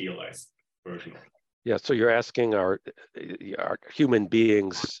 sanitized or idealized version of it. Yeah, so you're asking, are human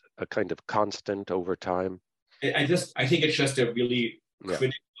beings a kind of constant over time? I think it's just a really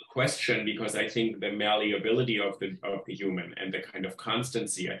critical question, because I think the malleability of the human and the kind of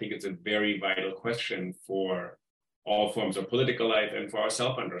constancy, I think it's a very vital question for all forms of political life and for our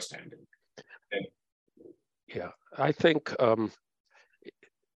self-understanding. Yeah, I think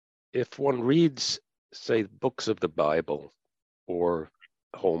if one reads, say, books of the Bible or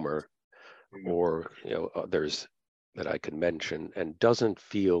Homer, or others that I can mention, and doesn't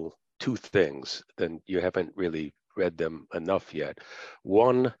feel two things, then you haven't really read them enough yet.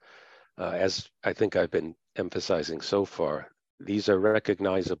 One, as I think I've been emphasizing so far, these are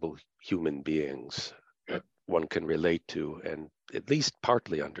recognizable human beings that one can relate to and at least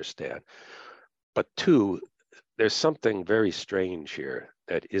partly understand. But two, there's something very strange here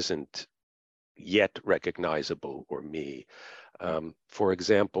that isn't yet recognizable or me. For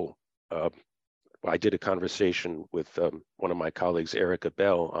example, I did a conversation with one of my colleagues, Erica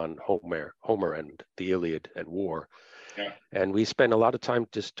Bell, on Homer and the Iliad and war. Yeah. And we spent a lot of time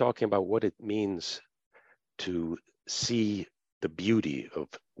just talking about what it means to see the beauty of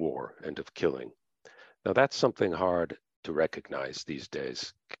war and of killing. Now, that's something hard to recognize these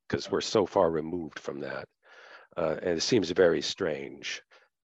days because we're so far removed from that. And it seems very strange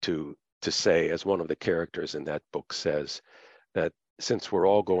to say, as one of the characters in that book says, that since we're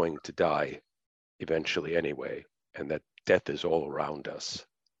all going to die eventually anyway, and that death is all around us,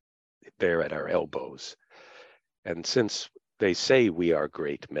 there at our elbows, and since they say we are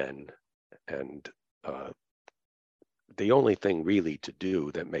great men, and the only thing really to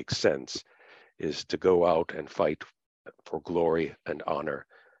do that makes sense is to go out and fight for glory and honor,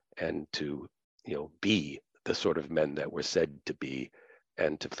 and to, be the sort of men that we're said to be,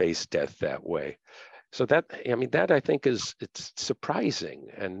 and to face death that way. So that I think it's surprising,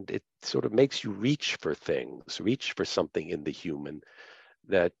 and it sort of makes you reach for something in the human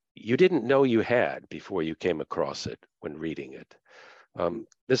that you didn't know you had before you came across it when reading it.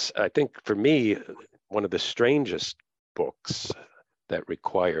 This, I think, for me, one of the strangest books that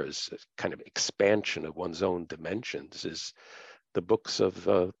requires a kind of expansion of one's own dimensions is the books of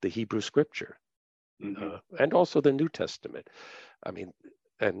the Hebrew Scripture, and also the New Testament. I mean,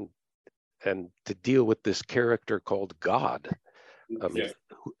 and to deal with this character called God,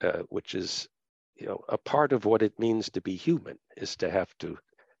 which is, a part of what it means to be human is to have to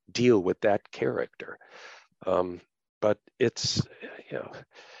deal with that character. But it's,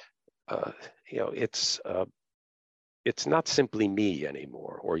 it's not simply me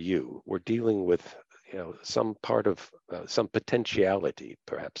anymore or you. We're dealing with, some part of some potentiality,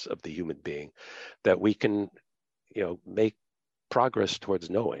 perhaps, of the human being that we can, make progress towards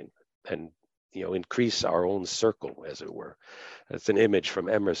knowing, and increase our own circle, as it were. That's an image from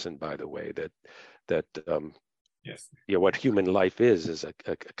Emerson, by the way, that yes, what human life is a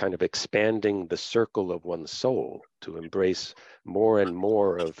kind of expanding the circle of one's soul to embrace more and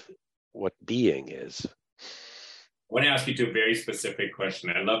more of what being is. I want to ask you two very specific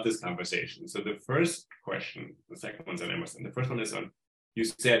questions. I love this conversation. So the first question, the second one's on Emerson. The first one is on, you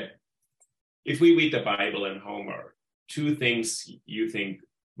said, if we read the Bible and Homer, two things you think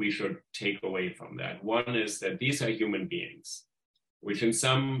we should take away from that. One is that these are human beings, which in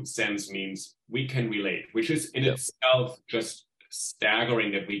some sense means we can relate, which is in itself just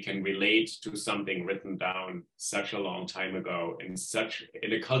staggering that we can relate to something written down such a long time ago in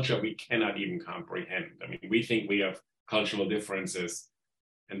a culture we cannot even comprehend. I mean, we think we have cultural differences,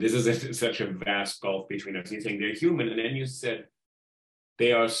 and this is such a vast gulf between us. You think they're human, and then you said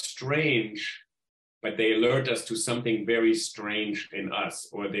they are strange, but they alert us to something very strange in us,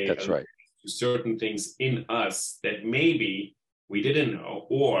 or they That's right. to certain things in us that maybe we didn't know.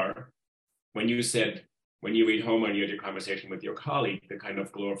 Or when you said, when you read Homer and you had your conversation with your colleague, the kind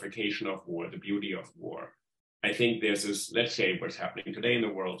of glorification of war, the beauty of war, I think there's this, let's say what's happening today in the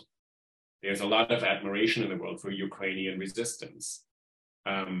world, there's a lot of admiration in the world for Ukrainian resistance.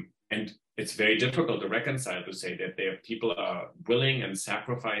 And it's very difficult to reconcile to say that people are willing and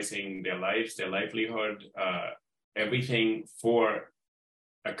sacrificing their lives, their livelihood, everything for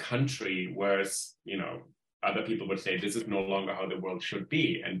a country, whereas, other people would say this is no longer how the world should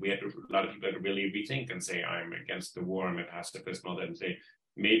be. And we had a lot of people that really rethink and say, I'm against the war, I'm a pacifist, and all that, and say,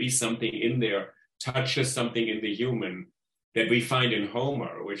 maybe something in there touches something in the human that we find in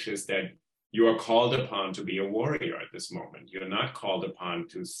Homer, which is that you are called upon to be a warrior at this moment. You're not called upon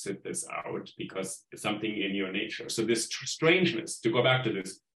to sit this out because it's something in your nature. So this strangeness, to go back to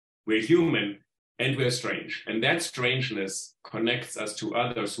this, we're human and we're strange. And that strangeness connects us to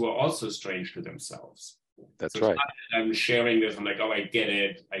others who are also strange to themselves. That's so right. I'm sharing this. I'm like, oh, I get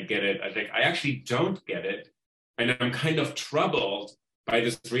it. I think I actually don't get it. And I'm kind of troubled by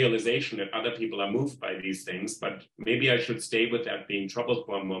this realization that other people are moved by these things. But maybe I should stay with that being troubled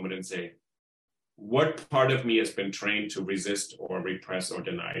for a moment and say, what part of me has been trained to resist or repress or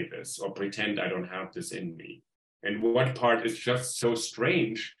deny this or pretend I don't have this in me? And what part is just so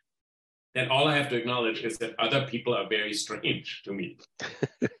strange that all I have to acknowledge is that other people are very strange to me.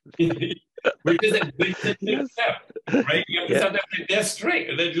 Which is a big step, right? Sometimes they're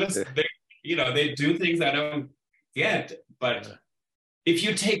strange. They do things I don't get. But if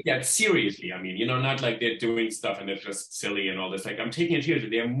you take that seriously, I mean, not like they're doing stuff and they're just silly and all this. Like, I'm taking it seriously.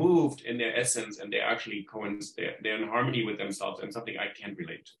 They're moved in their essence, and they're actually they're in harmony with themselves, and something I can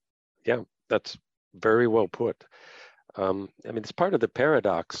relate to. Yeah, that's very well put. It's part of the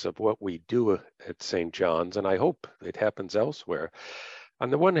paradox of what we do at St. John's, and I hope it happens elsewhere. On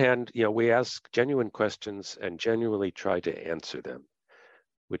the one hand, we ask genuine questions and genuinely try to answer them.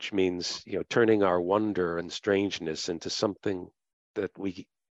 which means, turning our wonder and strangeness into something that we,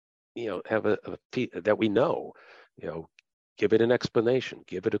 have that we know, give it an explanation,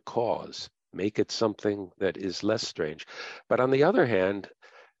 give it a cause, make it something that is less strange. But on the other hand,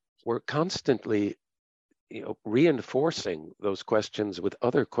 we're constantly, reinforcing those questions with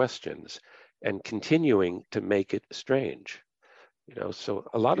other questions and continuing to make it strange. So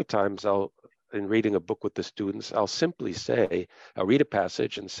a lot of times in reading a book with the students, I'll simply say, I'll read a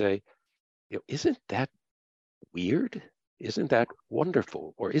passage and say, isn't that weird? Isn't that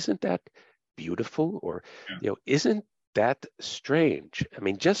wonderful? Or isn't that beautiful? Or, isn't that strange? I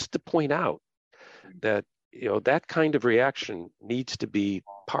mean, just to point out that, that kind of reaction needs to be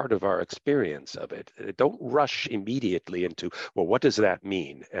part of our experience of it. Don't rush immediately into, well, what does that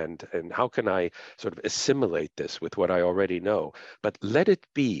mean? And how can I sort of assimilate this with what I already know? But let it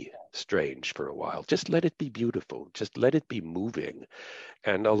be strange for a while. Just let it be beautiful. Just let it be moving,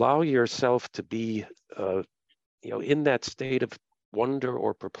 and allow yourself to be, in that state of wonder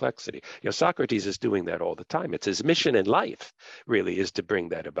or perplexity. Socrates is doing that all the time. It's his mission in life, really, is to bring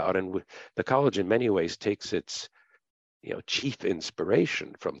that about. And the college, in many ways, takes its, chief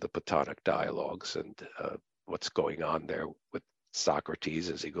inspiration from the Platonic dialogues and what's going on there with Socrates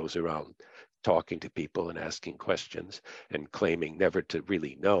as he goes around talking to people and asking questions and claiming never to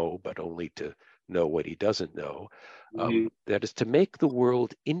really know, but only to know what he doesn't know. That is to make the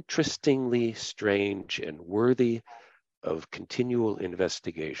world interestingly strange and worthy of continual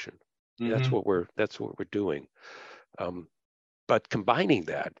investigation. That's what we're doing. But combining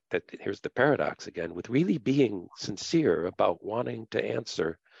that here's the paradox again, with really being sincere about wanting to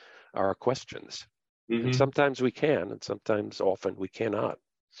answer our questions. And sometimes we can, and sometimes often we cannot.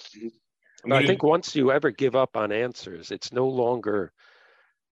 But I think once you ever give up on answers, it's no longer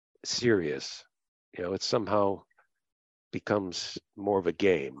serious. It somehow becomes more of a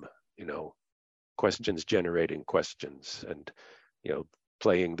game, questions generating questions, and,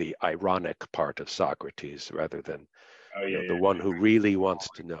 playing the ironic part of Socrates rather than the one who really wants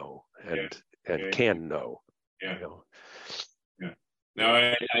to know and can know.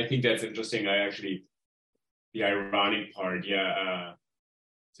 No, I think that's interesting. The ironic part,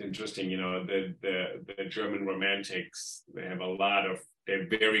 it's interesting. The German romantics, they're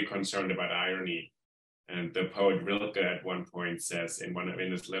very concerned about irony. And the poet Rilke at one point says in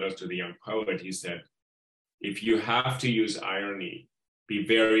his letters to the young poet, he said, if you have to use irony, be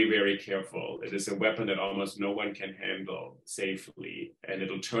very, very careful. It is a weapon that almost no one can handle safely, and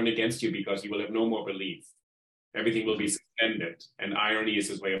it'll turn against you because you will have no more belief. Everything will be suspended. And irony is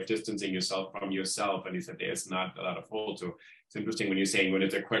his way of distancing yourself from yourself. And he said there's not a lot of hold to. It's interesting when you're saying when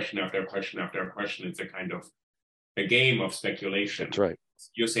it's a question after a question after a question, it's a kind of a game of speculation. That's right.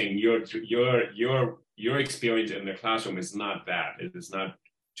 You're saying your experience in the classroom is not that. It is not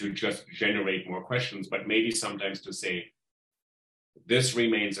to just generate more questions, but maybe sometimes to say, this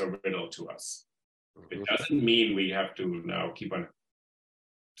remains a riddle to us. It doesn't mean we have to now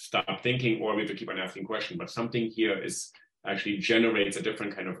stop thinking or we have to keep on asking questions, but something here actually generates a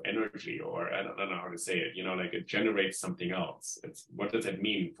different kind of energy, or I don't know how to say it, like it generates something else. What does it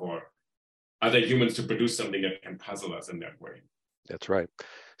mean for other humans to produce something that can puzzle us in that way? That's right.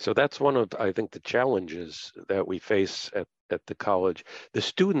 So that's one of, I think, the challenges that we face at the college. The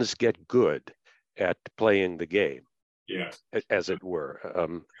students get good at playing the game, as it were.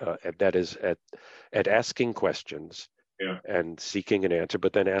 That is at asking questions and seeking an answer,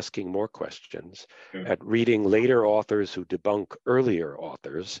 but then asking more questions, at reading later authors who debunk earlier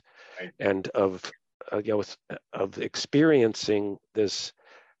authors, and of experiencing this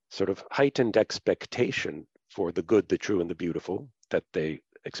sort of heightened expectation for the good, the true, and the beautiful that they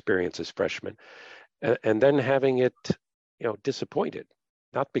experience as freshmen, and then having it, disappointed,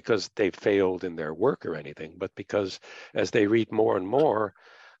 not because they failed in their work or anything, but because as they read more and more,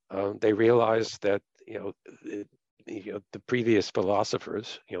 they realize that, the previous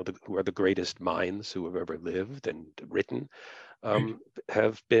philosophers, who are the greatest minds who have ever lived and written,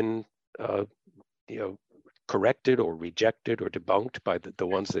 have been, corrected or rejected or debunked by the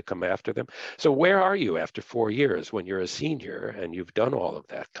ones that come after them. So where are you after 4 years when you're a senior and you've done all of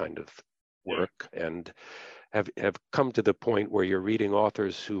that kind of work and have come to the point where you're reading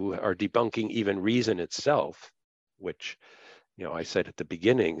authors who are debunking even reason itself, which, I said at the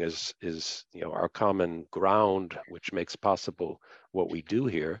beginning is our common ground, which makes possible what we do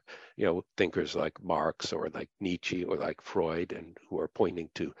here. Thinkers like Marx or like Nietzsche or like Freud, and who are pointing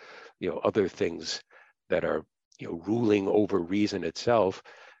to, other things that are, ruling over reason itself.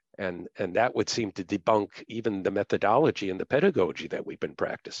 And that would seem to debunk even the methodology and the pedagogy that we've been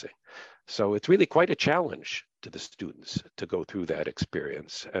practicing. So it's really quite a challenge to the students to go through that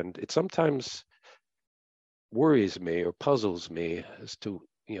experience. And it sometimes worries me or puzzles me as to,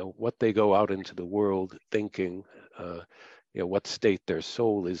 what they go out into the world thinking, what state their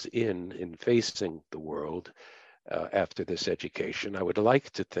soul is in facing the world after this education. I would like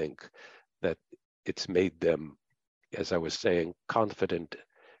to think that it's made them, as I was saying, confident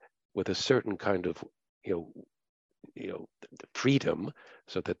with a certain kind of, freedom,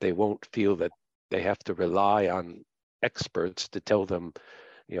 so that they won't feel that they have to rely on experts to tell them,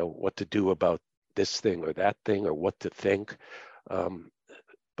 what to do about this thing or that thing or what to think.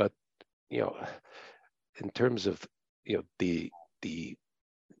 But, in terms of, the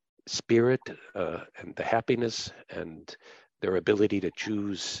spirit and the happiness and their ability to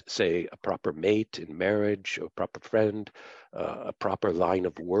choose, say, a proper mate in marriage, or a proper friend, a proper line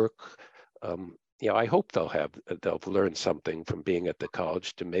of work. I hope they'll learn something from being at the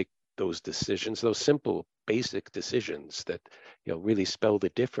college to make those decisions, those simple, basic decisions that, really spell the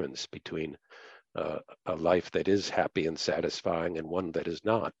difference between a life that is happy and satisfying and one that is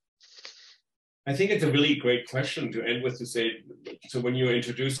not. I think it's a really great question to end with, to say, so when you're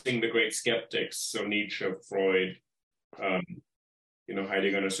introducing the great skeptics, so Nietzsche, Freud,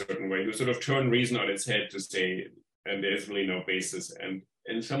 Heidegger in a certain way, who sort of turn reason on its head to say, and there's really no basis. And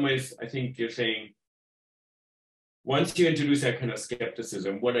in some ways, I think you're saying, once you introduce that kind of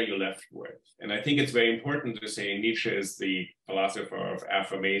skepticism, what are you left with? And I think it's very important to say Nietzsche is the philosopher of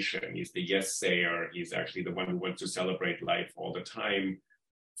affirmation. He's the yes-sayer. He's actually the one who wants to celebrate life all the time.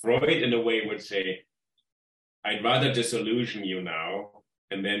 Freud, in a way, would say, I'd rather disillusion you now,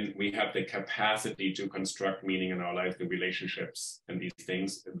 and then we have the capacity to construct meaning in our lives, the relationships and these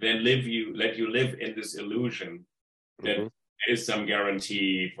things, then let you live in this illusion that there is some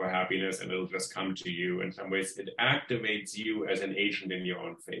guarantee for happiness and it'll just come to you. In some ways, it activates you as an agent in your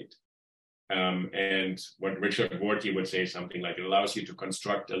own fate. And what Richard Rorty would say, something like, it allows you to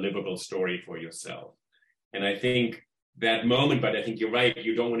construct a livable story for yourself. And I think that moment, but I think you're right,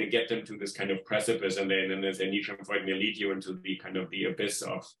 you don't want to get them to this kind of precipice, and then there's a Nietzsche and Freud, and they lead you into the kind of the abyss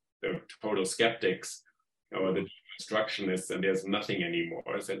of the total skeptics or the deconstructionists, and there's nothing anymore.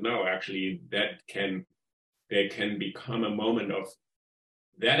 I said, no, actually, there can become a moment of,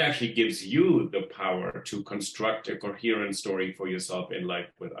 that actually gives you the power to construct a coherent story for yourself in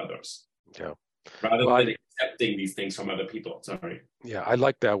life with others. Yeah. Rather than accepting these things from other people. Sorry. Yeah, I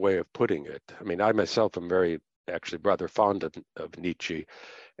like that way of putting it. I mean, I myself am actually rather fond of Nietzsche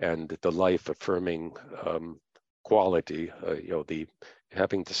and the life-affirming quality, the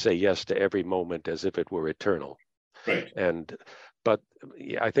having to say yes to every moment as if it were eternal. Right. But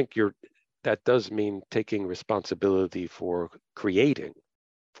yeah, I think that does mean taking responsibility for creating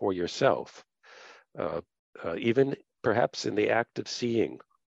for yourself, even perhaps in the act of seeing.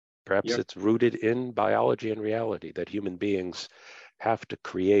 Perhaps it's rooted in biology and reality that human beings have to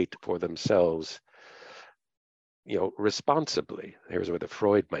create for themselves, responsibly. Here's where the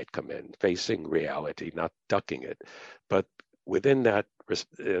Freud might come in, facing reality, not ducking it. But within that,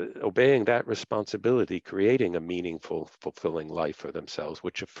 obeying that responsibility, creating a meaningful, fulfilling life for themselves,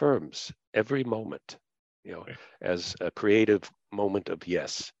 which affirms every moment, as a creative moment of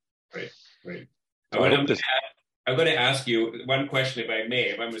yes. Right. So I'm going to ask you one question, if I may,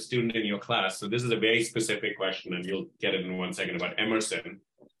 if I'm a student in your class. So this is a very specific question, and you'll get it in 1 second, about Emerson.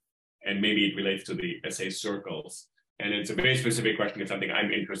 And maybe it relates to the essay circles. And it's a very specific question. It's something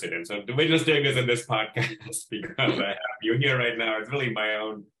I'm interested in. So we're just doing this in this podcast because I have you here right now. It's really my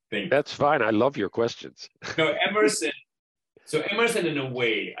own thing. That's fine. I love your questions. So Emerson, in a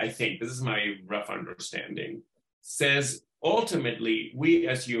way, I think, this is my rough understanding, says ultimately we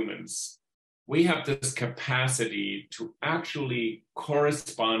as humans, we have this capacity to actually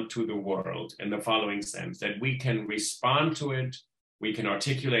correspond to the world in the following sense, that we can respond to it, we can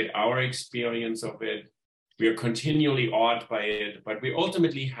articulate our experience of it, we are continually awed by it, but we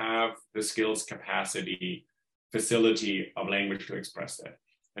ultimately have the skills, capacity, facility of language to express that.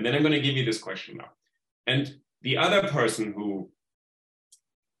 And then I'm going to give you this question now. And the other person who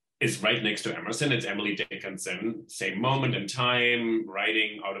is right next to Emerson, it's Emily Dickinson, same moment in time,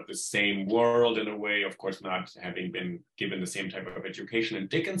 writing out of the same world in a way, of course, not having been given the same type of education. And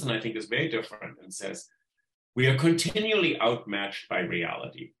Dickinson, I think, is very different and says, we are continually outmatched by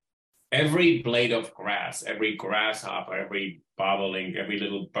reality. Every blade of grass, every grasshopper, every bobolink, every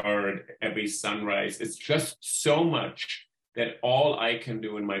little bird, every sunrise, it's just so much that all I can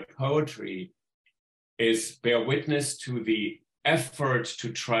do in my poetry is bear witness to the effort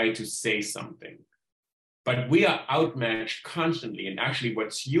to try to say something. but we are outmatched constantly. And actually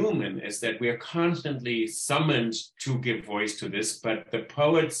what's human is that we are constantly summoned to give voice to this, but the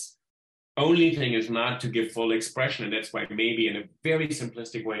poet's only thing is not to give full expression. And that's why maybe in a very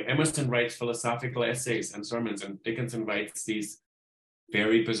simplistic way, Emerson writes philosophical essays and sermons, and Dickinson writes these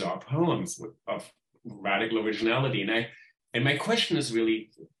very bizarre poems of radical originality. And my question is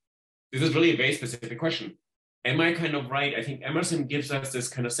really, this is really a very specific question. Am I kind of right? I think Emerson gives us this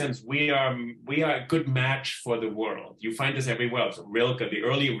kind of sense. We are a good match for the world. You find this everywhere. So Rilke, the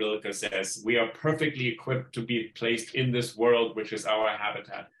early Rilke says, we are perfectly equipped to be placed in this world, which is our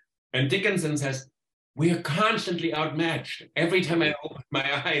habitat. And Dickinson says, we are constantly outmatched. Every time I open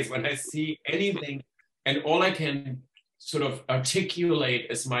my eyes, when I see anything, and all I can sort of articulate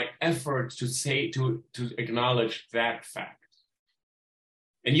is my effort to say, to acknowledge that fact.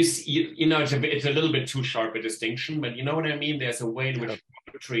 And you know, it's a little bit too sharp a distinction, but you know what I mean? There's a way in which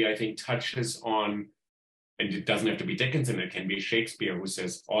poetry, I think, touches on, and it doesn't have to be Dickinson, it can be Shakespeare, who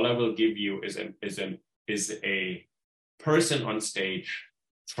says, all I will give you is a person on stage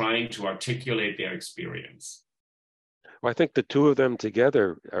trying to articulate their experience. Well, I think the two of them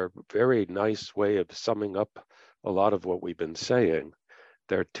together are a very nice way of summing up a lot of what we've been saying.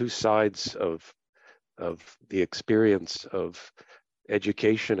 They're two sides of the experience of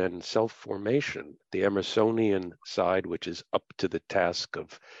education and self-formation. The Emersonian side, which is up to the task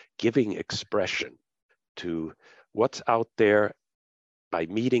of giving expression to what's out there by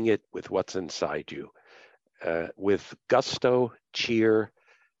meeting it with what's inside you, with gusto, cheer,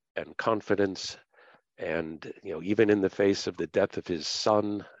 and confidence. And even in the face of the death of his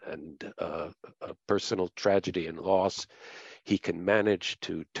son and a personal tragedy and loss, he can manage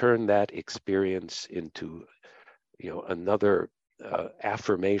to turn that experience into another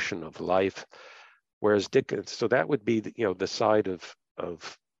affirmation of life. Whereas Dickens, so that would be the side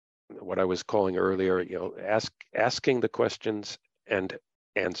of what I was calling earlier, asking the questions and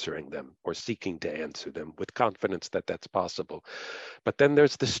answering them, or seeking to answer them with confidence that that's possible. But then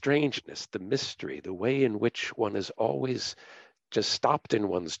there's the strangeness, the mystery, the way in which one is always just stopped in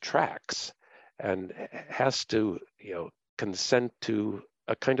one's tracks and has to consent to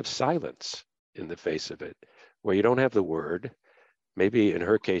a kind of silence in the face of it, where you don't have the word. Maybe in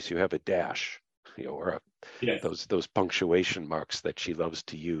her case you have a dash, or those punctuation marks that she loves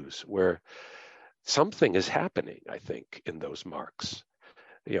to use, where something is happening, I think, in those marks.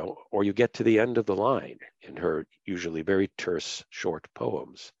 Or you get to the end of the line in her usually very terse, short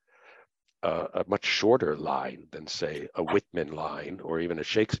poems, a much shorter line than, say, a Whitman line or even a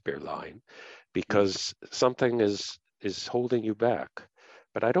Shakespeare line, because something is holding you back.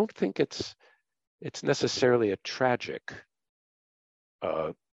 But I don't think it's necessarily a tragic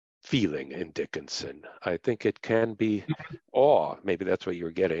feeling in Dickinson. I think it can be awe. Maybe that's what you're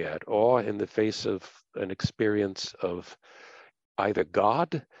getting at. Awe in the face of an experience of either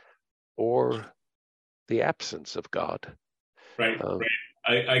God or the absence of God. Right.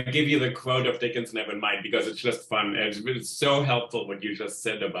 I give you the quote of Dickinson in mind because it's just fun. It's so helpful what you just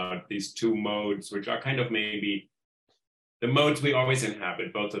said about these two modes, which are kind of maybe the modes we always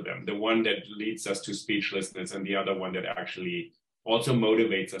inhabit, both of them. The one that leads us to speechlessness and the other one that actually also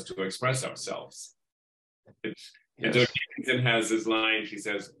motivates us to express ourselves. And so Dickinson has this line, she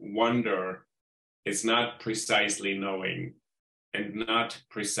says, wonder is not precisely knowing, and not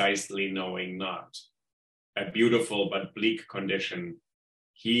precisely knowing not. A beautiful but bleak condition.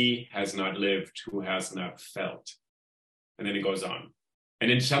 He has not lived who has not felt. And then it goes on.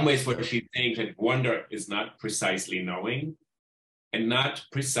 And in some ways, what she's saying, that wonder is not precisely knowing, and not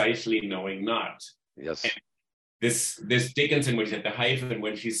precisely knowing not. Yes. And this Dickinson, which is at the hyphen,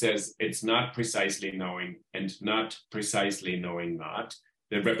 when she says it's not precisely knowing and not precisely knowing not,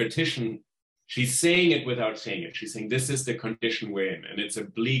 the repetition, she's saying it without saying it. She's saying this is the condition we're in, and it's a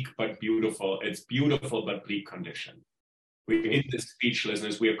bleak but beautiful, it's beautiful but bleak condition. In this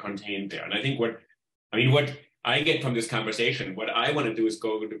speechlessness, we are contained there. And I think what I get from this conversation, what I want to do is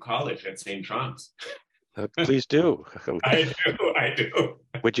go to college at St. John's. Please do. I do.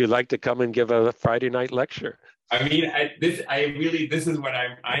 Would you like to come and give a Friday night lecture? I mean, this is what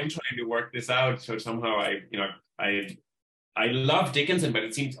I'm trying to work this out. So somehow I love Dickinson, but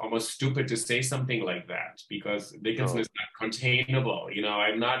it seems almost stupid to say something like that because Dickinson is not containable.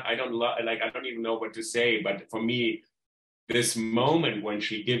 I don't even know what to say. But for me, this moment when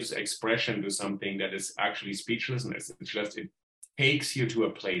she gives expression to something that is actually speechlessness, it takes you to a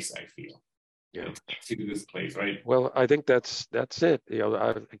place, I feel. Yeah, it takes you to this place, right? Well, I think that's it.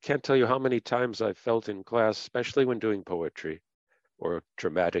 I can't tell you how many times I've felt in class, especially when doing poetry or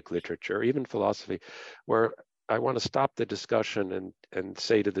dramatic literature, or even philosophy, where I want to stop the discussion and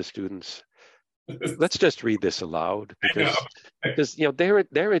say to the students, Let's just read this aloud because there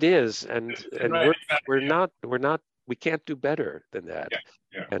it is, and Right, we can't do better than that.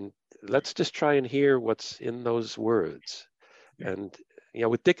 Yeah. And let's just try and hear what's in those words. And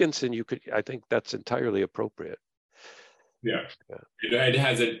with Dickinson, I think that's entirely appropriate. Yeah. It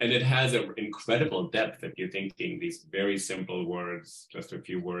has an incredible depth if you're thinking these very simple words, just a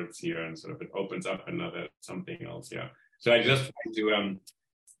few words here, and sort of it opens up another something else. Yeah. So I just want to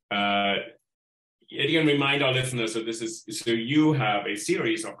again remind our listeners. So you have a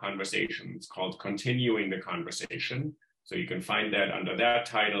series of conversations called "Continuing the Conversation." So you can find that under that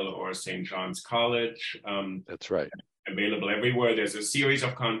title or St. John's College. That's right. Available everywhere. There's a series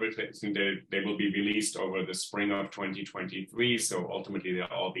of conversations. They will be released over the spring of 2023. So ultimately, they'll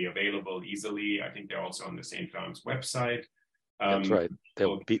all be available easily. I think they're also on the St. John's website. That's right.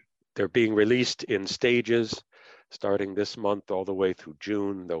 They're being released in stages, starting this month all the way through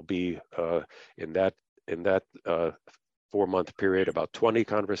June. There'll be in that 4-month period about 20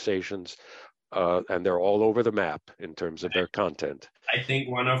 conversations. And they're all over the map in terms of their content. I think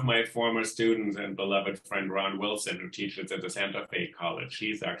one of my former students and beloved friend, Ron Wilson, who teaches at the Santa Fe College,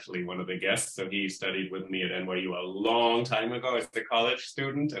 he's actually one of the guests. So he studied with me at NYU a long time ago as a college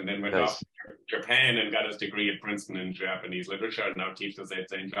student, and then went off to Japan and got his degree at Princeton in Japanese literature, and now teaches at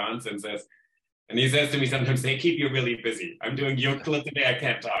St. John's, and he says to me sometimes, they keep you really busy. I'm doing Euclid today, I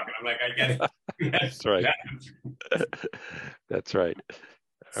can't talk. And I'm like, I get it. That's right. That's right.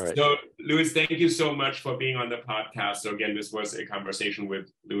 All right. So, Louis, thank you so much for being on the podcast. So again, this was a conversation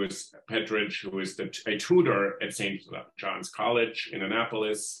with Louis Petrich, who is a tutor at St. John's College in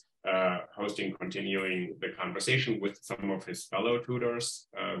Annapolis, continuing the conversation with some of his fellow tutors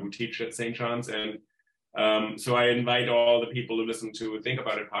who teach at St. John's. And so I invite all the people who listen to Think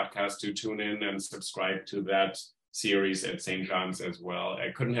About It podcast to tune in and subscribe to that series at St. John's as well.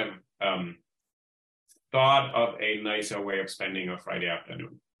 I couldn't have thought of a nicer way of spending a Friday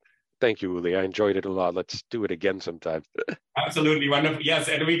afternoon. Thank you, Uli. I enjoyed it a lot. Let's do it again sometime. Absolutely wonderful. Yes,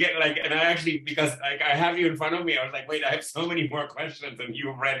 and we get and I actually, because I have you in front of me, I was like, wait, I have so many more questions, and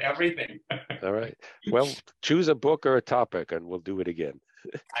you've read everything. All right. Well, choose a book or a topic, and we'll do it again.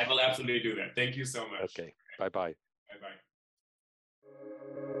 I will absolutely do that. Thank you so much. Okay. Bye-bye. Bye-bye.